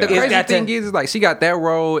pretty. But the It's crazy got to- thing is like she got that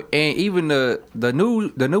role, and even the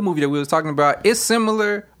new movie that we was talking about, it's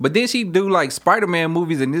similar. But then she do like Spider-Man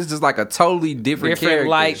movies, and it's just like a totally different character.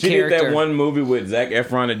 light She did character. that one movie with Zac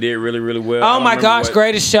Efron that did really, really well. I Oh don't my remember gosh, what-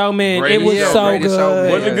 Greatest Showman. Greatest It was Show- so Greatest good.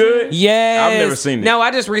 Showman. Was it good? Yes. I've never seen it. No,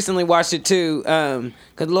 I just recently watched it too.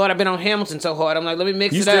 Cause Lord, I've been on Hamilton so hard. I'm like, let me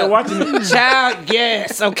mix You it still up. watching it? Child,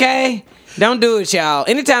 yes, okay. Don't do it, y'all.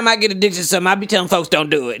 Anytime I get addicted to something, I be telling folks don't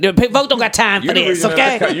do it. Folks don't got time for You the this, reason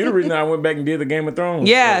okay? you the reason I went back and did the Game of Thrones.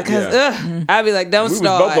 Yeah, cause I'd be like, don't we was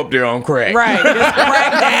start. both up there on crack. Right, just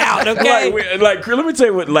cracked out, okay? Like, let me tell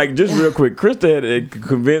you what. Like, just real quick, Krista had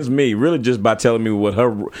convinced me really just by telling me what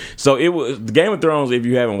her. So it was Game of Thrones. If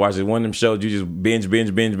you haven't watched it, one of them shows you just binge.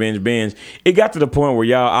 It got to the point where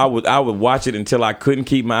y'all, I would watch it until I couldn't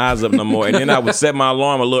keep my eyes up no more, and then I would set my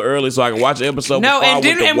alarm a little early so I could watch an episode No, before I and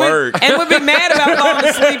went to work. and would be mad about falling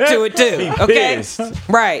asleep to it too. Okay, Pissed.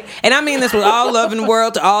 right. And I mean this with all love in the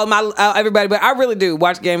world to all my everybody, but I really do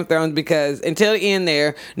watch Game of Thrones because until the end,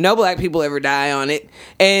 there no black people ever die on it,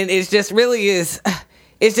 and it's just really is.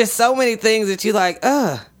 It's just so many things that you like.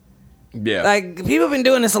 Yeah, Like people been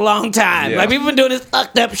doing this a long time. Yeah. Like people been doing this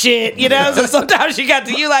fucked up shit. You know. So sometimes you got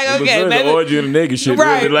to you like it was okay, really maybe. the orgy and the nigga shit.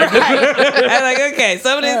 Right, really, like, right. I'm like, okay,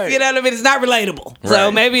 some of this, you know what I mean, it's not relatable. So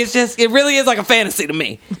Right. maybe it's just, it really is like a fantasy to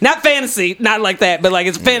me. Not fantasy, not like that, but like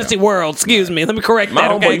it's a fantasy world. Excuse me, let me correct My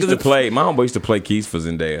that. homeboy Okay, used to play. My homeboy used to play keys for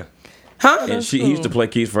Zendaya, huh? and he used to play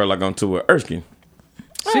keys for her like on tour. Erskine.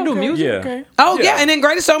 She do music. Yeah. Okay. Oh yeah. Yeah. and then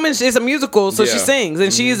Greatest Showman is a musical, so she Yeah. sings,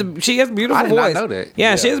 and she has a beautiful I did not voice. know that.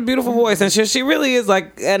 Yeah, she has a beautiful voice, and she really is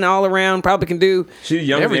like an all around. Probably can do. She's the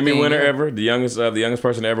youngest Emmy Everything, winner yeah. ever. The youngest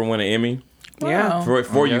person to ever win an Emmy Yeah. for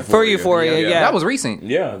Euphoria. For Euphoria, yeah. That was recent.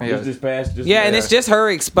 Yeah, Yeah. just past. Yeah, and it's just her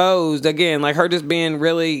exposed again, like her just being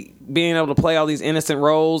able to play all these innocent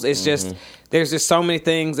roles. It's just there's just so many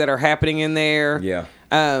things that are happening in there. Yeah.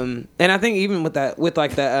 And I think even with that, with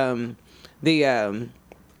like the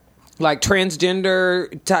like transgender,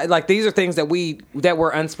 like these are things that were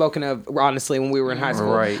unspoken of, honestly, when we were in high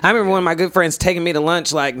school. Right. I remember one of my good friends taking me to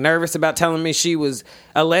lunch, like nervous about telling me she was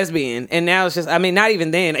a lesbian, and now it's just, I mean, not even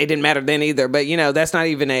then, it didn't matter then either, but you know, that's not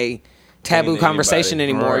even a taboo Anybody. conversation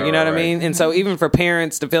anymore. Right, you know what I right. mean? And so even for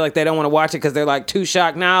parents to feel like they don't want to watch it because they're like too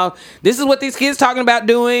shocked now, this is what these kids talking about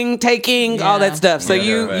doing, taking, all Yeah. that stuff. So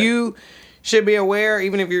Yeah, right. you should be aware,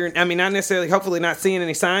 even if you're, I mean, not necessarily, hopefully not seeing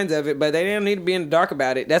any signs of it, but they don't need to be in the dark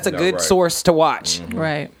about it. That's a No, good right. source to watch.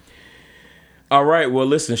 Right. All right. Well,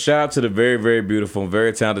 listen. Shout out to the very, very beautiful,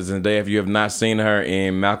 very talented Zendaya. If you have not seen her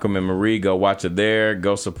in Malcolm and Marie, go watch her there.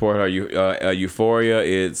 Go support her.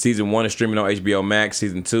 Euphoria. Season 1 is streaming on HBO Max.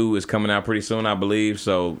 Season 2 is coming out pretty soon, I believe.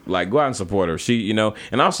 So, like, go out and support her. She,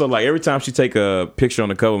 and also, like, every time she take a picture on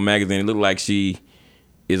the cover of a magazine, it look like she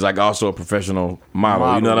is like also a professional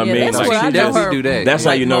model. You know what I Yeah, mean? that's Like, what she I know definitely her. do that. That's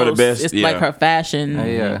how you know the most. best. It's Yeah. like her fashion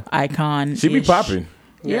Yeah. icon. She be popping.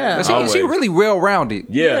 Yeah. But she Always. really well rounded.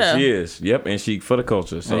 Yeah, Yeah. she is. Yep, and she for the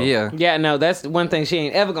culture. So Yeah. Yeah, no, that's one thing she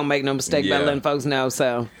ain't ever gonna make no mistake Yeah. about letting folks know.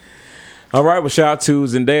 So All right, well, shout out to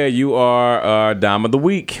Zendaya. You are our Dime of the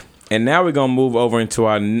Week. And now we're going to move over into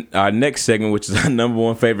our next segment, which is our number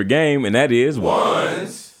one favorite game, and that is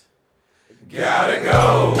One's Gotta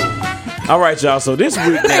Go. All right, y'all. So this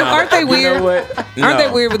week now, Aren't they you weird? know what? Aren't they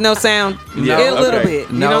No. weird with no sound? Yeah, a little okay. bit.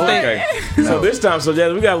 You No. don't think? Okay. So this time,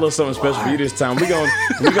 Jazz, we got a little something special for you this time. We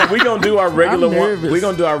gonna do our regular I'm one. nervous. We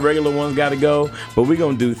gonna do our regular ones gotta go, but we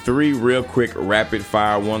gonna do 3 real quick rapid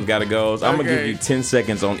fire ones gotta goes. I'm gonna give Okay. you 10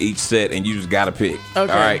 seconds on each set, and you just gotta pick.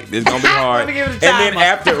 Okay. All right, it's gonna be hard. Let me give it a And then timer.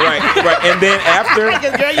 after, and then after,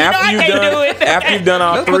 Girl, you know I can't do it. after you've done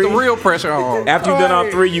all Let's put 3. the real pressure on. After you've done all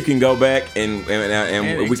 3, you can go back and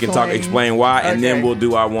we can explain why, and then Okay. we'll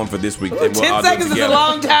do our one for this week. And we'll 10 all do it seconds is a together.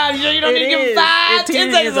 long time. You don't It need to give is. him 5. It 10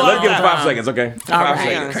 is seconds is a a long Let's give him time. 5 seconds, okay? All 5 right,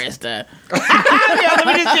 seconds. Krista. Yeah, let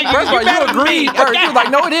me just check. First of all, you agreed first. You was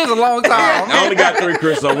like, no, it is a long time. I only got 3,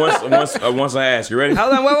 Chris. So once I ask, you ready?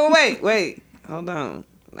 Hold on, wait. Hold on.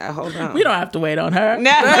 Now, hold on. We don't have to wait on her.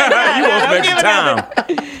 No. You want some extra time?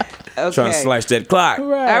 Okay. Trying to slash that clock. All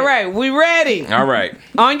right, we ready. All right.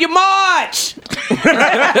 On your march.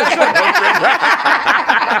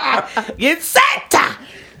 Get set.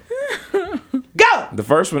 Go. The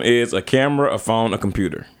first one is a camera, a phone, a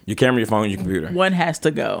computer. Your camera, your phone, your computer. One has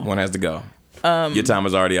to go. One has to go. Your time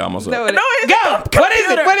is already almost up. No, it's go. What is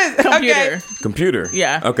it? What is it? Computer. Okay. Computer.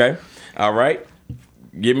 Yeah. Okay. All right.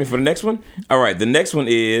 Get me for the next one. All right. The next one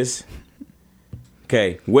is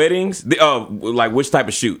weddings. Like which type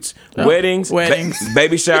of shoots? Weddings.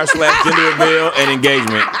 Baby shower / gender reveal and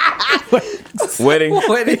engagement. Weddings.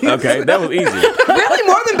 Weddings. Okay, that was easy. Really?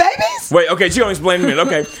 More than babies? Wait. Okay, she gonna explain in a minute.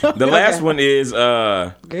 Okay. The last one is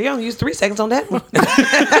Girl, you only use 3 seconds on that one.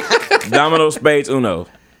 domino, spades, uno.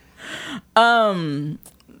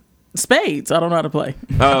 Spades. I don't know how to play.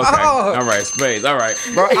 Oh, okay. Oh. All right, spades. All right.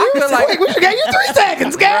 Bro, I feel like We should give you 3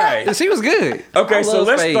 seconds, girl. Right. she was good. Okay, I so love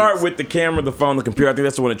let's spades. start with the camera, the phone, the computer. I think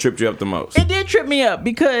that's the one that tripped you up the most. It did trip me up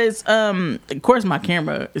because, of course, my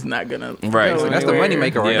camera is not gonna. Right. go So that's the anywhere.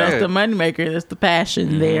 moneymaker right Yeah. there. That's the moneymaker. That's the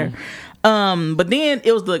passion there. But then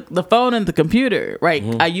it was the phone and the computer. Right.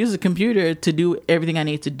 I use the computer to do everything I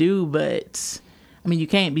need to do, but I mean, you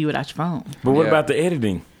can't be without your phone. But what Yeah. about the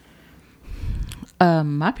editing?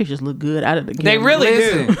 My pictures look good out of the camera. They really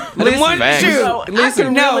Listen. do. The one Facts. shoot. So Listen, I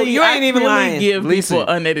can no, really, you ain't I even really lying. give Listen.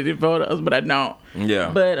 people unedited photos, but I don't.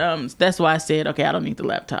 Yeah. But that's why I said, okay, I don't need the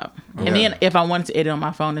laptop. And then if I wanted to edit on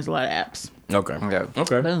my phone, there's a lot of apps. Okay. Yeah.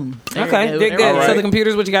 Okay. Boom. There Okay, we go. dig There we that. go. So the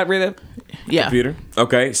computer's what you got rid of? Yeah. Computer.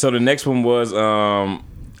 Okay. So the next one was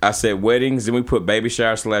I said weddings, then we put baby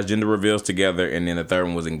shower / gender reveals together, and then the third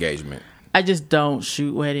one was engagement. I just don't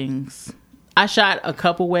shoot weddings. I shot a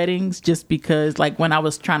couple weddings just because, like, when I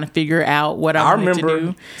was trying to figure out what I wanted to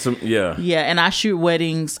remember do. some. Yeah. Yeah, and I shoot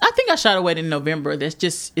weddings. I think I shot a wedding in November. That's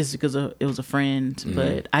just is because it was a friend, Mm-hmm.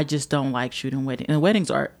 but I just don't like shooting weddings. And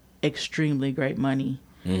weddings are extremely great money.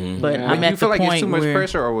 Mm-hmm. But I'm Do at you feel the like point it's too much where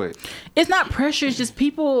pressure or what? it's not pressure. It's just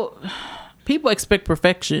people expect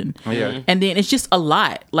perfection. Yeah. And then it's just a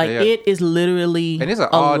lot. Like Yeah. it is literally And it's an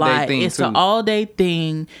a all-day lot. thing, It's too. an all day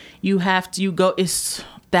thing. You have to go. It's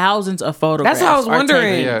thousands of photographs. That's how I was are wondering.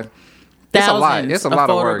 taken. Yeah. It's a lot. Thousands It's a of lot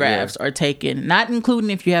of work, photographs are taken, not including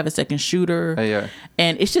if you have a second shooter. Yeah.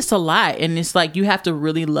 And it's just a lot. And it's like you have to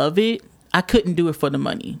really love it. I couldn't do it for the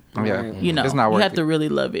money. Yeah. You know, It's not you worth have it. to really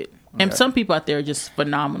love it. And some people out there are just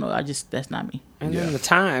phenomenal. That's not me. And then the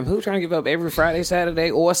time. Who trying to give up every Friday,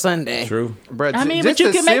 Saturday, or Sunday? True. Bro, I mean, just but you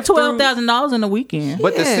to can make sift through- $12,000 in a weekend.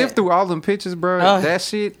 But to Yeah. sift through all them pictures, bro, Ugh. that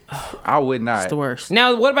shit, I would not. It's the worst.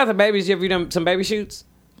 Now, what about the babies? You ever done some baby shoots?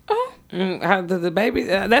 How the baby?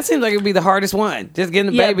 That seems like it would be the hardest one. Just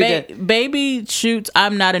getting the Yeah, baby. baby shoots.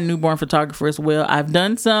 I'm not a newborn photographer as well. I've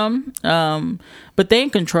done some, but they in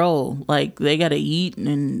control. Like they gotta eat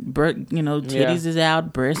and titties is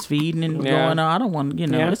out, breastfeeding and Yeah. going on. I don't want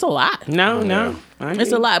Yeah. It's a lot. No.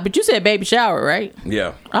 It's a lot. But you said baby shower, right?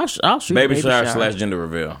 Yeah. I'll shoot Baby a shower / gender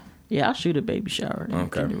reveal. Yeah, I'll shoot a baby shower.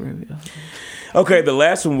 Okay. Gender reveal. Okay, the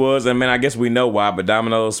last one was, I mean, I guess we know why, but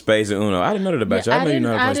dominoes, spades, and uno. I didn't know that about you. I know you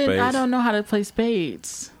know how to play spades. I don't know how to play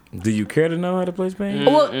spades. Do you care to know how to play spades?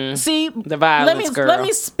 Well, see, The violence, girl. let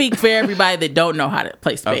me speak for everybody that don't know how to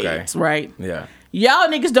play spades, Okay. right? Yeah. Y'all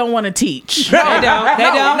niggas don't want to teach. They don't. No, They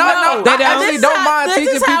I don't. actually don't mind This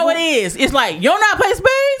teaching is how people. it is. It's like, you don't know how to play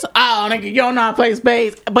spades? Oh, nigga, you don't know how to play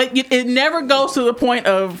spades. But it never goes to the point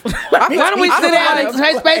of... Why don't we I sit don't down mind. and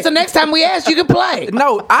play space? So next time we ask, you can play.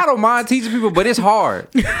 No, I don't mind teaching people, but it's hard.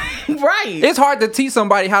 right. It's hard to teach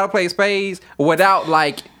somebody how to play spades without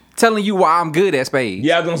like telling you why I'm good at spades.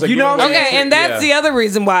 Yeah, I was gonna say, you know what I'm saying? Okay, and that's the other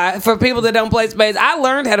reason why, for people that don't play spades, I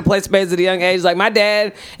learned how to play spades at a young age. Like, my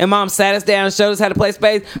dad and mom sat us down and showed us how to play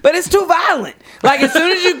spades, but it's too violent. Like, as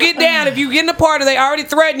soon as you get down, if you get in a party, they already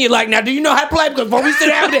threaten you. Like, now, do you know how to play? Because before we sit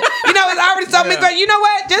down, it's already so many threats. You know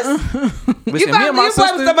what? Just, Listen, you play with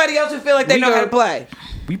somebody else who feel like they we know how go- to play.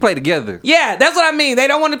 we play together. Yeah, that's what I mean. They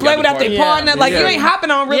don't want to play Yeah, without their yeah. partner. Like, you Yeah. ain't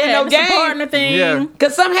hopping on really no it's a game. partner thing. Yeah.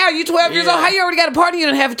 Because somehow you 12 years Yeah. old, how you already got a partner you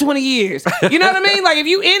done have for 20 years? You know what I mean? Like, if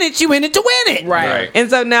you in it, you in it to win it. Right. And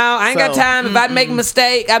so now I ain't got So, time if I make a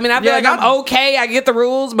mistake. I mean, I feel Yeah, like I'm okay. I get the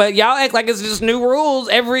rules, but y'all act like it's just new rules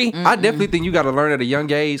every. I definitely think you got to learn at a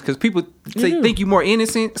young age because people think you more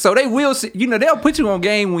innocent. So they will, they'll put you on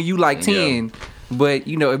game when you like 10. But,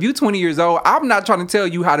 if you 20 years old, I'm not trying to tell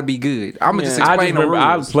you how to be good. I'm going to just I explain just the remember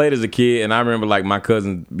I rules. played as a kid, and I remember like my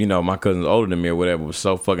cousins older than me or whatever was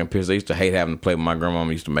so fucking pissed. They used to hate having to play. But my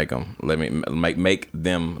grandmama used to make them let me let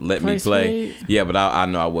me play. spades. Yeah, but I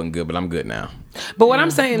know I wasn't good, but I'm good now. But what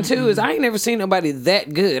I'm saying too is I ain't never seen nobody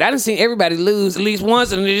that good. I done seen everybody lose at least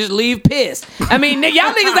once and they just leave pissed. I mean, y'all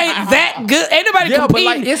niggas ain't that good. Ain't nobody Yeah, but, competing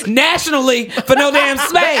like, it's- nationally for no damn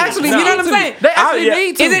spades. actually you know need what I'm to. saying? They actually yeah.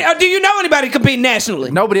 need to. Is it? Or do you know anybody competing nationally?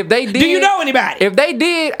 No, but if they did, Do you know anybody? If they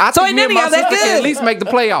did, I So think ain't me and none my of y'all that sister can good. at least make the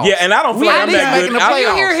playoffs. Yeah, and I don't feel We like at I'm least that making good. the Do you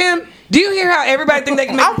playoffs. hear him? Do you hear how everybody think they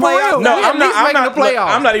can make I'm the for playoffs? real. No, We I'm at not. least I'm making not. the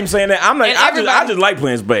playoffs. I'm not even saying that. I'm not. And I everybody- just like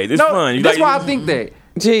playing spades. It's No, fun. You that's like- why I think that.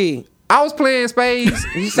 Gee. I was playing spades.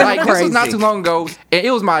 sound Like, this was not crazy. too long ago, and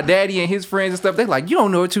it was my daddy and his friends and stuff. They're like, "You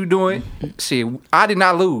don't know what you're doing." Shit, I did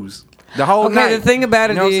not lose the whole Okay, night. the thing about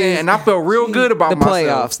it you know what I'm is- saying? And I felt real good about The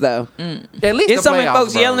myself. playoffs, though. At least It's the so many playoffs,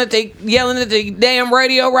 folks bro. yelling at the damn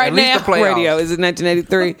radio right At least now. the playoffs. Radio is it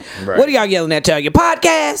 1983? Right. What are y'all yelling at? Your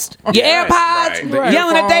podcast, your Right, AirPods, right.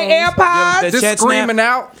 yelling at their Earphones, AirPods. Just Chat screaming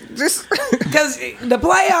out. Just Because the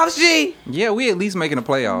playoffs, G, yeah, we at least making the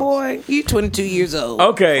playoffs. boy, you 22 years old.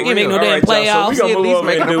 Okay, You ain't no all damn right, y'all. playoffs. So we At gonna least move over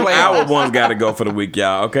making and the do playoffs. our one's got to go for the week,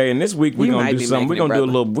 y'all. Okay, and this week we're You gonna might do be something. We're making it, gonna do a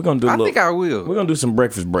brother. little. We're gonna do a I little. think I will. We're gonna do some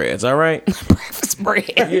breakfast breads. All right. Breakfast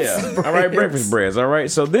bread. Yeah. All right, breakfast breads. All right.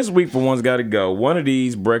 So this week for one's got to go. One of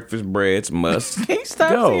these breakfast breads must Can't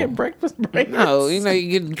stop go. saying breakfast bread. No, you know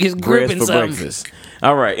you get Breads gripping for something. breakfast.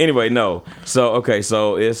 All right. Anyway, no. So okay.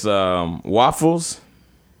 So it's waffles,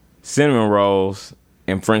 cinnamon rolls,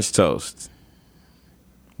 and French toast.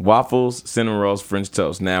 Waffles, cinnamon rolls, French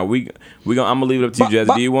toast. Now we gonna. I'm gonna leave it up to you,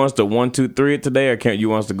 Jesse. Do you want us to 1, 2, 3 it today, or can't you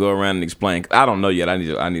want us to go around and explain? 'Cause I don't know yet. I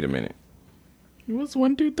need a minute. What's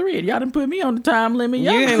 1, 2, 3? Y'all done put me on the time limit. You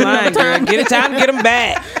Y'all ain't put me on lying, the girl. time Get it time to get them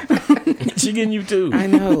back. She getting you too. I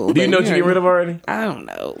know. Do you know what you get rid of already? I don't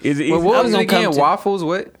know. Is it easy? Well, what I was was it gonna again? come to- Waffles?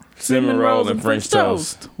 What? cinnamon roll and French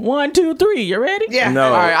toast. 1, 2, 3. You ready? Yeah. No.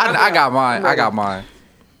 All right, I got mine. I got mine.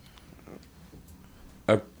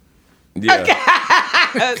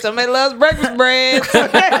 Yeah. Somebody loves breakfast bread.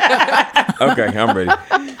 Okay, I'm ready.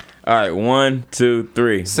 All right, 1, 2,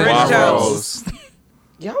 3. French toast.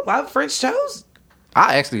 Y'all love French toast?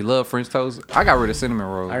 I actually love French toast. I got rid of cinnamon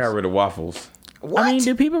rolls. I got rid of waffles. What? I mean,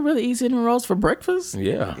 do people really eat cinnamon rolls for breakfast?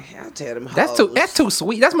 Yeah. I'll tell them. That's too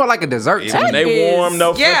sweet. That's more like a dessert. to When me. they warm,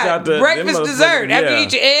 no fresh Yeah, out the breakfast them dessert. motherfuckers, After yeah. you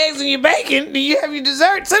eat your eggs and your bacon, then you have your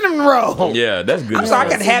dessert cinnamon roll. Yeah, that's good. I'm sorry, I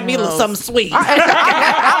stuff. gotta have me a little something sweet.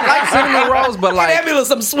 I like cinnamon rolls, but I gotta have like me a little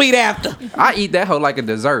something sweet after. I eat that hoe like a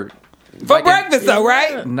dessert. For Like breakfast, though,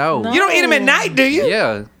 right? No. You don't eat them at night, do you?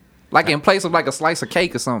 Yeah. Like in place of like a slice of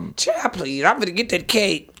cake or something. Child, please. I'm gonna get that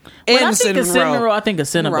cake When and I the think of cinnamon roll. I think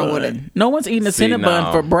of Wrong with it. Cinnabon. No one's eating a See, Cinnabon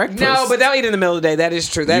no. for breakfast. No, but they'll eat in the middle of the day. That is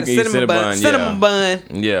true. That You is can eat cinnamon bun. Cinnabon, Cinnamon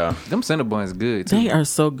bun. Yeah. Them Cinnabons good too. they are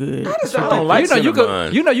so good. I don't like you cinnamon.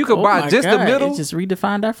 could Oh buy my just God, the middle. It just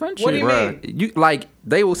redefined our friendship. What do you mean? Bruh, you like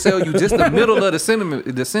they will sell you just the middle of the cinnamon,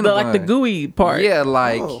 the cinnamon. Like the gooey part. Yeah,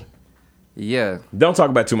 like Oh. yeah. Don't talk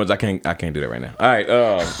about it too much. I can't do that right now. All right.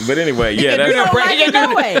 But anyway, yeah. He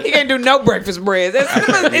That's, can't do no breakfast bread. Is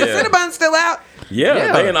Cinnabon, is Yeah. Cinnabon still out? yeah,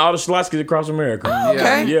 Yeah. they in all the Schlotzkys across America.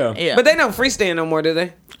 Okay. Yeah. Yeah. But they don't freestand no more, do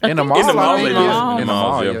they? In the think mall, In the mall, I it think. is. In the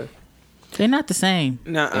mall, yeah. yeah. They're not the same.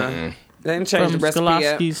 Nuh-uh. They didn't change From the recipe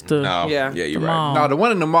yet. Skolowski's to No. Yeah. Yeah, you're the right. mall. No, the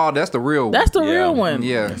one in the mall, that's the real one. That's the Yeah. real one.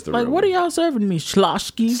 Yeah. That's the Like, real what are one. y'all serving me?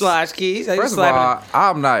 Schlotzkies? Slosh keys. First of all,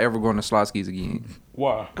 I'm not ever going to Slotsky's again.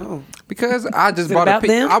 Why? Because I just it bought about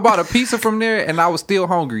them? I bought a pizza from there and I was still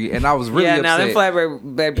hungry and I was really yeah, now them upset.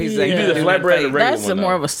 flatbread pieces Yeah. ain't You do gonna the do flatbread nothing or for you. regular That's one,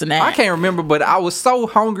 more though. of a snack. I can't remember, but I was so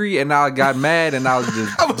hungry and I got mad and I was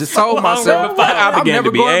just told myself I I'm began never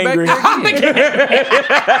to be going angry. back there again.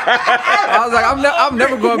 I was like, I'm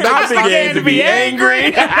never going back. I began to be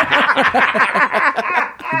angry.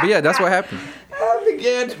 But yeah, that's what happened. I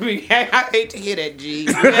began to be. I hate to hear that, G.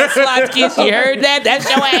 That slosh kiss, you heard that? That's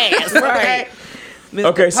your ass. Right.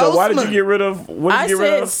 Okay, so why did you Postman. get rid of? What did I you get rid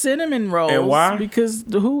said of? cinnamon rolls. And why? Because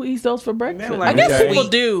who eats those for breakfast? like I guess Okay. people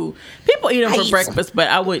do. People eat them I for eat breakfast, but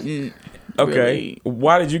I wouldn't. Okay, really.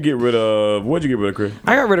 why did you get rid of? What'd you get rid of, Chris?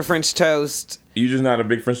 I got rid of French toast. You just not a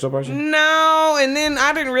big French toast person? No, and then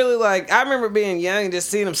I didn't really like. I remember being young and just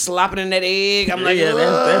seeing them slopping in that egg. I'm like, Yeah,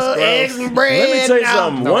 that's gross. eggs and bread. Let me tell you no.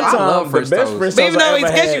 something. No, One I time, love the French best toast. French But toast even I though ever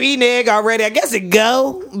it's because had. you eating egg already, I guess it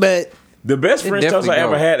go. But The best French toast I definitely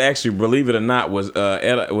ever go. had, actually, believe it or not, was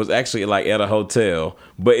was actually like at a hotel,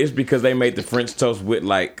 but it's because they made the French toast with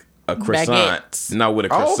like a croissant. Baguettes. No, with a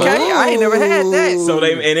Oh, croissant. okay, I ain't never had that. So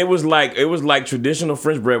it was like traditional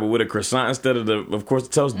French bread, but with a croissant instead of of course the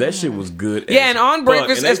toast. That shit was good. Yeah, as and on fuck.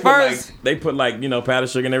 breakfast, And they as put, far like, as- they put like powdered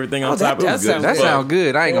sugar and everything on Oh, that top. It was does good. sound as That fuck. sound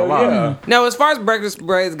good. I ain't gonna lie. Yeah. no, as far as breakfast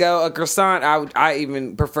breads go, a croissant I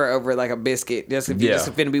even prefer over like a biscuit. Just if you're Yeah.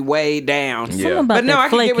 just finna be way down. Yeah. Something about But no, that I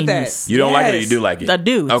can get with that. flakiness. You don't like it, or you Yes. do like it? I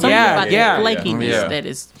do. Something Yeah, about yeah. that flakiness Yeah. that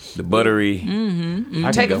is. The buttery.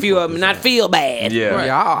 I Take can a go few for of them, and not feel bad. Yeah.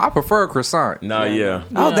 Yeah, I prefer a croissant. No, yeah.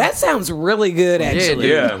 Oh, that sounds really good, actually.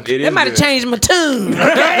 Yeah, it is. That might have good. changed my tune. Okay?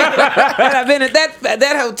 Had I been at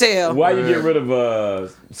that hotel. Why you get rid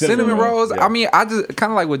of Cinnamon rolls. Yeah. I mean, I just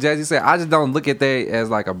kind of like what Jazzy said. I just don't look at that as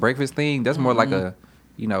like a breakfast thing. That's more like a,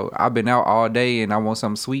 I've been out all day and I want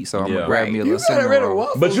something sweet, so I'm Yeah. gonna grab me a little You got cinnamon rid of roll.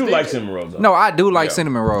 waffles. But you didn't like cinnamon rolls, though. No, I do like Yeah.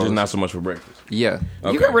 cinnamon rolls. Just not so much for breakfast. Yeah.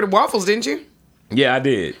 Okay. You got rid of waffles, didn't you? Yeah, I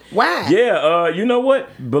did. Why? Yeah, you know what?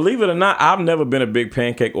 Believe it or not, I've never been a big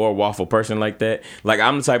pancake or waffle person like that. Like,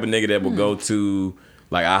 I'm the type of nigga that will go to,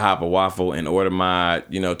 like, I hop a waffle and order my,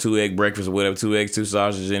 2 egg breakfast or whatever, 2 eggs, 2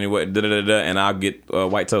 sausages, anyway, and I'll get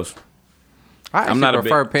white toast. I'm not not a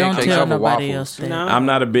big- prefer Don't pancakes tell over nobody waffles. else that. No. I'm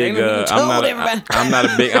not a big. They even told everybody.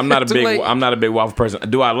 Too late. I'm not a big waffle person.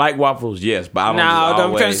 Do I like waffles? Yes, but I don't. No, just I'm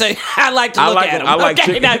trying to always- say I like to I look like at them. I like Okay,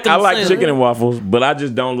 chicken. not I like consider. chicken and waffles, but I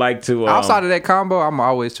just don't like to. Outside of that combo, I'm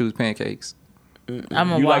always choose pancakes.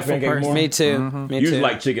 I'm a You like waffle pancakes person. more? Me too. Me you too. just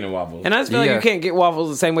like chicken and waffles. And I just feel like Yeah. you can't get waffles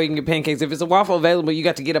the same way you can get pancakes. If it's a waffle available, you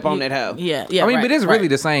got to get up on that hoe. Yeah, yeah. I mean, right, but it's right. really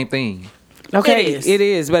the same thing. Okay, It is. it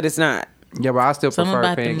is, but it's not. Yeah, but I still Something prefer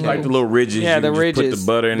about them pancakes. like the little ridges. Yeah, you the just put ridges. the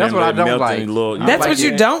butter in That's there, what I and don't melt like. in little. That's like what you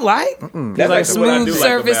that. don't like. That's like what I smooth do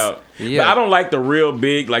surface. Like about. Yeah. But I don't like the real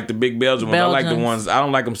big, like the big Belgian ones. I like the Belgians. ones. I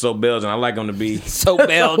don't like them so Belgian. I like them to be. So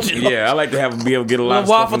Belgian. Yeah, I like to be able to get a lot of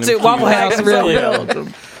Waffle stuff in them too. Waffle cubes. House, really.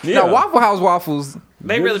 Yeah. No, Waffle House waffles,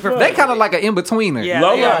 They really prefer. they kind of like an in-betweener. Yeah.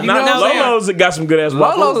 Lolo, Yeah. not You know they Lolo's got some good ass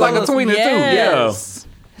waffles. Lolo's like a Lolo's- tweener Yes.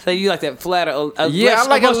 So you like that flatter, Yeah, I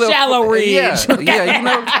like a little shallow ridge. Yeah,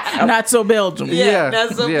 yeah, Not so Belgium. Yeah.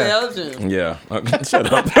 that's so Yeah. Belgian. Yeah.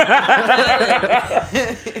 Shut up.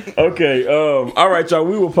 Okay. All right, y'all.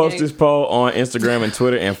 We will post this poll on Instagram and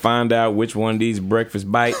Twitter and find out which one of these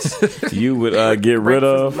breakfast bites you would get rid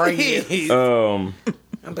of. I'm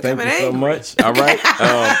Thank becoming you so angry. much. All right.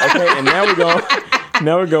 Okay, and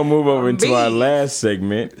now we're gonna move over into our last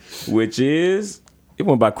segment, which is it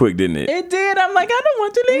went by quick, didn't it? It did. I'm like, I don't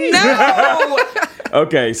want to leave. No.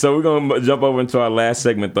 Okay, so we're gonna jump over into our last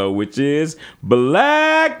segment though, which is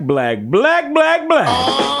black. I'm black,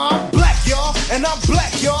 y'all, and I'm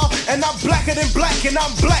black, y'all, and I'm blacker than black, and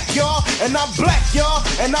I'm black, y'all, and I'm black, y'all,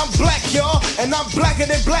 and I'm black, y'all, and I'm blacker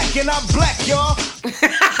than black, and I'm black, y'all.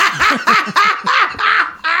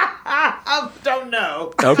 I don't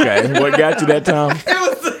know. Okay, what got you that time? It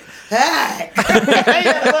was.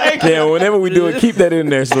 Like, Yeah, whenever we do it, keep that in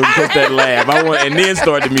there so we can catch that laugh. And then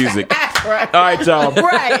start the music. All right, y'all.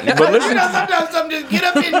 right. But listen, sometimes something just get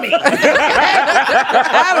up in me.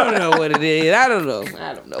 I don't know what it is. I don't know what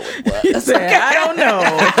it was. I don't know.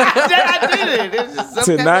 I did it. It's just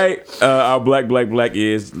some tonight, our black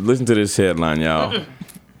is, listen to this headline, y'all.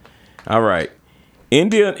 All right.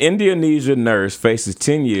 Indonesia nurse faces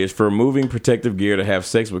 10 years for removing protective gear to have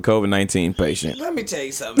sex with COVID-19 patient. Let me tell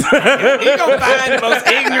you something. You're going to find the most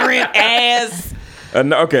ignorant ass.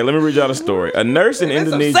 Okay, let me read y'all the story. A nurse in There's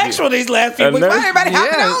some Indonesia. sexual these last few A weeks. nurse- Why everybody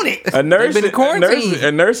hopping Yeah. on it? A nurse, They've been in quarantine.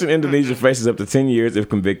 a nurse in Indonesia faces up to 10 years if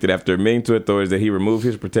convicted after admitting to authorities that he removed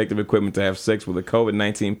his protective equipment to have sex with a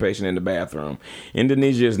COVID-19 patient in the bathroom.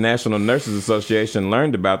 Indonesia's National Nurses Association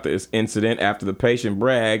learned about this incident after the patient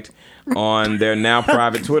bragged on their now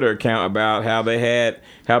private Twitter account about how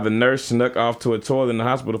the nurse snuck off to a toilet in the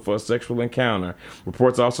hospital for a sexual encounter.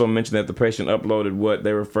 Reports also mentioned that the patient uploaded what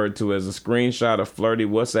they referred to as a screenshot of flirty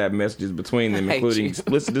WhatsApp messages between them, I hate including you.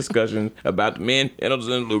 explicit discussions about the men handles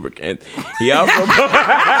and lubricant. He also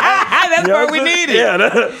That's what we needed.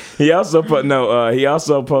 Yeah, he also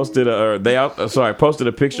posted posted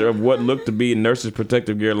a picture of what looked to be nurse's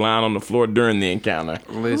protective gear lying on the floor during the encounter.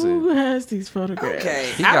 Listen, Who has these photographs?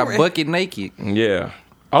 Okay. he got bucket naked. Yeah.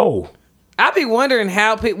 Oh, I be wondering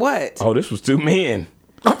how what? oh, this was 2 men.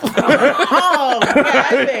 Oh,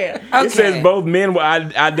 goddamn. It says both men were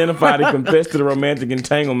identified and confessed to the romantic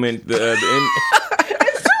entanglement.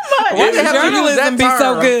 Why the hell did you use that Journalism be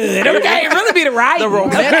so term? good. Okay, it really be the right. The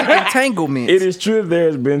romantic entanglement. It is true that there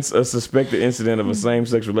has been a suspected incident of a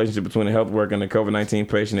same-sex relationship between a health worker and a COVID-19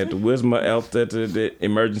 patient at the Wisma Elfstedt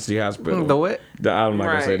Emergency Hospital. The what? I'm not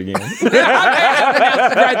gonna say it again.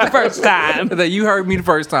 right the first time. That you heard me the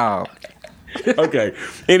first time. Okay.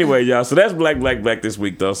 Anyway, y'all. So that's black this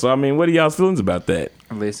week, though. So I mean, what are y'all's feelings about that?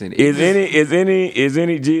 Listen, Is any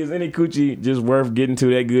coochie just worth getting to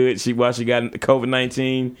that good? While she got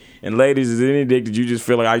COVID-19, and ladies, is there any dick that you just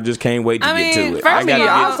feel like I just can't wait to get to it? first of all,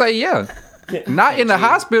 I'll say yeah. Not in the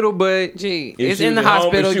hospital, but Gee, If it's she in the was at home-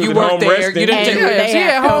 hospital. if she You was at work home there. resting- You didn't And do they it. she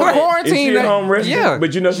at home Is quarantine. she at home resting? Yeah.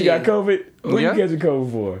 But you know she got COVID? What Yeah. you catching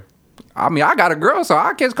COVID for? I mean, I got a girl, so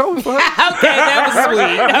I catch COVID for her. Okay, that was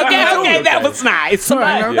sweet. Okay, that was nice.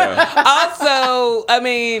 But Yeah. also, I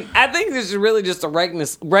mean, I think this is really just the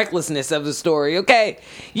recklessness of the story. Okay,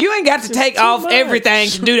 you ain't got to take too off much. everything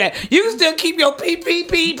to do that. You can still keep your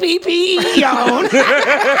PPE on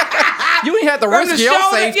You ain't have to from risk the your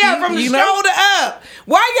shoulder. safety. Yeah, from the you know? shoulder up.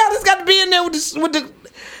 Why y'all just got to be in there with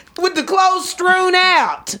the clothes strewn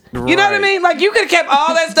out? You know what I Right. mean? Like you could have kept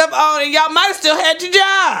all that stuff on, and y'all might have still had your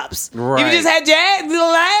jobs. Right. If you just had your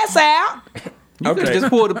little ass out. You could just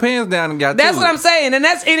pull the pants down and got That's to what it. I'm saying, and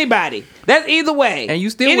that's anybody. That's either way. And you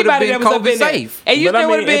still would've Anybody been that was up COVID in there. safe. And you But I still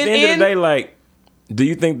would mean, have at been the end of in. the day, like, do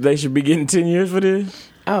you think they should be getting 10 years for this?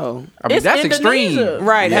 Oh, I mean, It's that's Indonesia. extreme.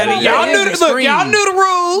 right, Yeah, honey. that Y'all is knew the look. Y'all extreme. knew the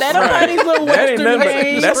rules. That don't have these little That ain't Western nothing but,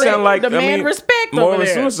 things. that sound like, demand respect more over of a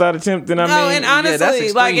there. suicide attempt than I No, mean. and honestly,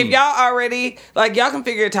 that's like if extreme. y'all already like y'all can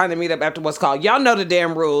figure a time to meet up after what's called. Y'all know the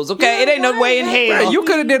damn rules, okay? It ain't no way in hell. Right, you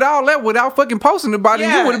could have did all that without fucking posting about it.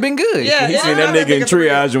 Yeah. You would have been good. Yeah, He yeah, seen I that know nigga in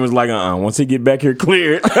triage and was like, once he get back here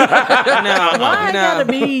cleared. No, Why it gotta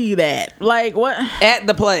no. be that? Like what? At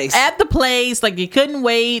the place. At the place, like you couldn't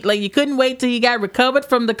wait. Like you couldn't wait till you got recovered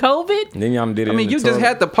from the COVID. Then y'all did it I mean, in you the just toilet.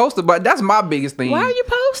 had to post about. That's my biggest thing. Why are you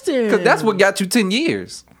posting? Because that's what got you 10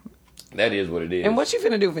 years. That is what it is. and what you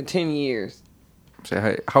finna do for 10 years? Say,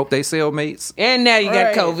 hey, hope they cellmates. And now you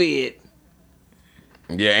Right. got COVID.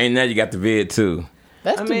 Yeah, and now you got the vid too.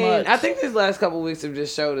 That's I too mean, much. I think these last couple of weeks have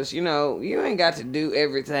just showed us, you know, you ain't got to do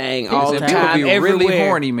everything all the People time, be everywhere. really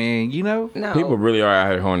horny, man. You know. No, People really are out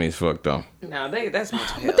here horny as fuck though. no, that's mental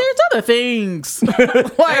health. but there's other things.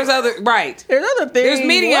 There's other right. There's other things. There's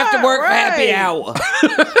meeting after work for happy Right. hour.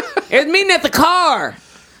 There's meeting at the car.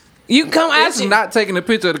 You can come It's out. not taking a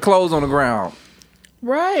picture of the clothes on the ground.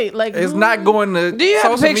 Right. Like It's who- not going to Do you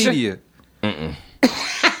have a social picture? media.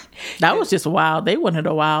 That was just wild. They wanted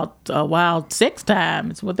a wild sex time.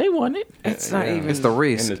 It's what they wanted. It's not even. It's the In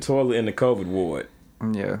risk. the toilet in the COVID ward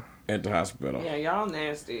Yeah. at the hospital. Yeah, y'all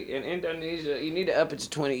nasty. In Indonesia, you need to up it to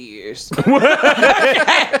 20 years.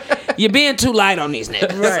 You're being too light on these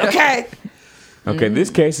niggas. Okay. Okay, this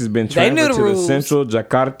case has been They knew transferred the to the rules. Central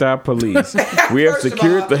Jakarta Police. We have First of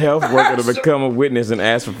secured all- the health worker to become a witness and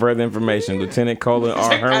ask for further information. Lieutenant Colin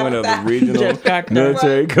R. Herman of the Regional Jakarta.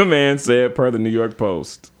 Military Command said per the New York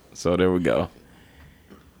Post. So there we go.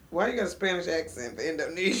 Why you got a Spanish accent for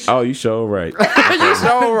Indonesia? Oh, you sure right. You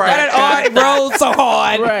so right. That rolled so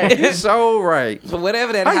hard. Right. You so right. But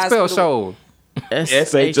whatever that How you spell hospital-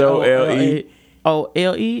 show? SHOLE.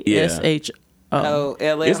 OLE. Yeah. SH. Oh,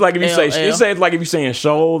 LL. It's like if you say LL. it's like if you're saying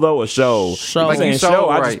show though or show. Show. If I'm saying Like you show, show,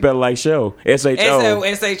 I just right. spell it like show. SHO.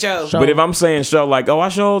 SHO. Show. But if I'm saying show like I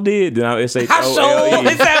sure did, then I'm I sure. Is SHOLE.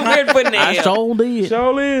 that weird putting I that? sure did.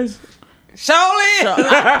 Show is Surely.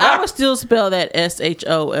 I would still spell that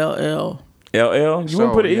SHOLL. LL. You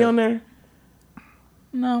wouldn't put an E yeah. on there?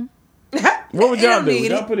 No. What would y'all It don't do? need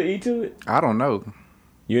Would y'all it. put an E to it? I don't know.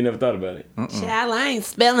 You ain't never thought about it. Child, I ain't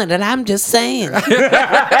spelling it. I'm just saying.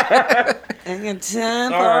 I ain't got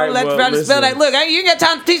time for All right, all that well, trying to spell listen. that. Look, you ain't got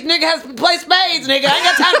time to teach nigga how to play spades, nigga. I ain't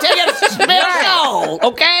got time to tell you how to spell show,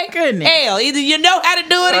 okay? Goodness. Hell, either you know how to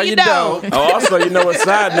do it or you don't. Oh, also, you know what?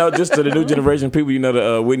 Side note, just to the new generation of people, you know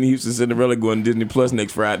the Whitney Houston Cinderella going to Disney Plus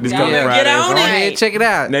next Friday. This coming Yeah, Friday. get on Go it. ahead, check it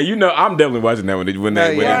out. Now you know I'm definitely watching that when they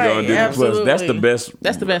yeah. go on Disney Plus. That's the Absolutely. best.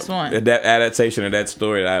 That's the best one. That adaptation of that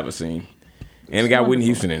story that I ever seen, and it got Whitney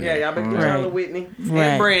Houston in Yeah, it. y'all been Right. Charlotte Whitney Right.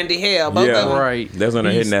 and Brandy. Hell, both of them. Right. That's when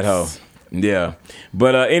they're hitting that hoe. Yeah.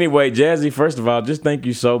 But anyway, Jazzy, first of all, just thank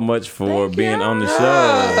you so much for being on the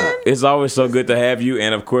show. It's always so good to have you.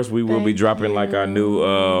 And of course we will be Thank dropping like our new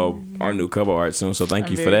cover art soon. So thank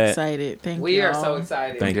I'm you for very that. excited. Thank We you. are so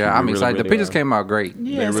excited. Thank you. Yeah, I'm We excited. really, The pictures really came out great.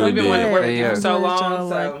 Yeah, They so really We've been wanting to did. work with Yeah. you for so Glad long. y'all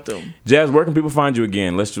So. liked them. Jazz, where can people find you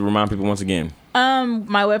again? Let's just remind people once again.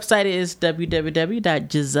 My website is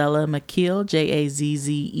www.GisellaMcKeel,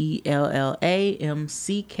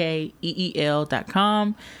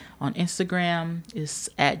 JAZZELLAMCKEEL.com. On Instagram, it's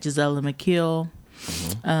at Gisella McKeel.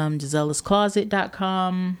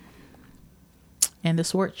 GisellaScloset.com. And the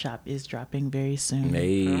Sword Shop is dropping very soon.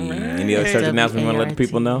 Hey, any other church announcement you want to let the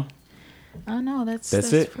people know? Oh no, that's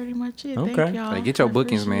it? pretty much it. Okay. Thank y'all. Hey, get your I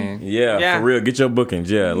bookings, appreciate man. Yeah, for real. Get your bookings.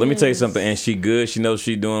 Yeah. Let me tell you Yes. something. And she good. She knows what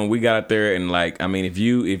she doing. We got out there and like, I mean, if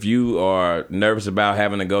you are nervous about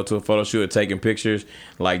having to go to a photo shoot or taking pictures,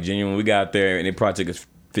 like genuine, we got out there and it probably took us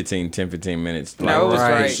 15 minutes. Like, No, it was just-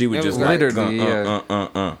 great. She was It just was like, literally,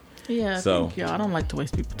 Yeah, So- thank y'all. I don't like to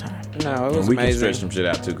waste people's time. No, it And was we can amazing. stretch some shit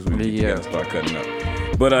out too because we Yeah. got to start cutting up.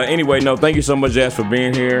 But anyway, no, thank you so much, Jazz, for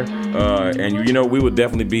being here. And you know, we would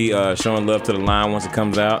definitely be showing love to the line once it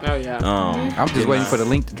comes out. Oh, yeah. I'm just waiting for the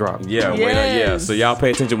link to drop. Yeah, yeah. So y'all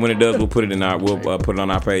pay attention when it does. We'll put it in our. We'll put it on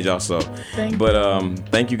our page also.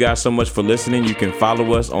 Thank you guys so much for listening. You can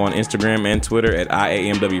follow us on Instagram and Twitter at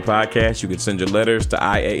IAMW Podcast. You can send your letters to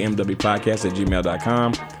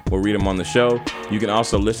IAMWpodcast@gmail.com. We'll read them on the show. You can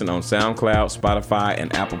also listen on SoundCloud, Spotify,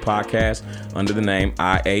 and Apple Podcasts under the name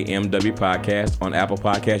IAMW Podcast. On Apple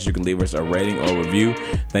Podcasts, you can leave us a rating or review.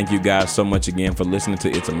 Thank you guys so much again for listening to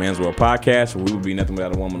It's a Man's World Podcast, where we would be nothing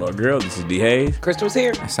without a woman or a girl. This is D. Hayes. Crystal's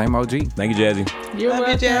here. Same OG. Thank you, Jazzy. You're Love you,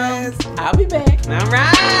 welcome. Jazz. I'll be back. All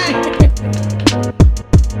right.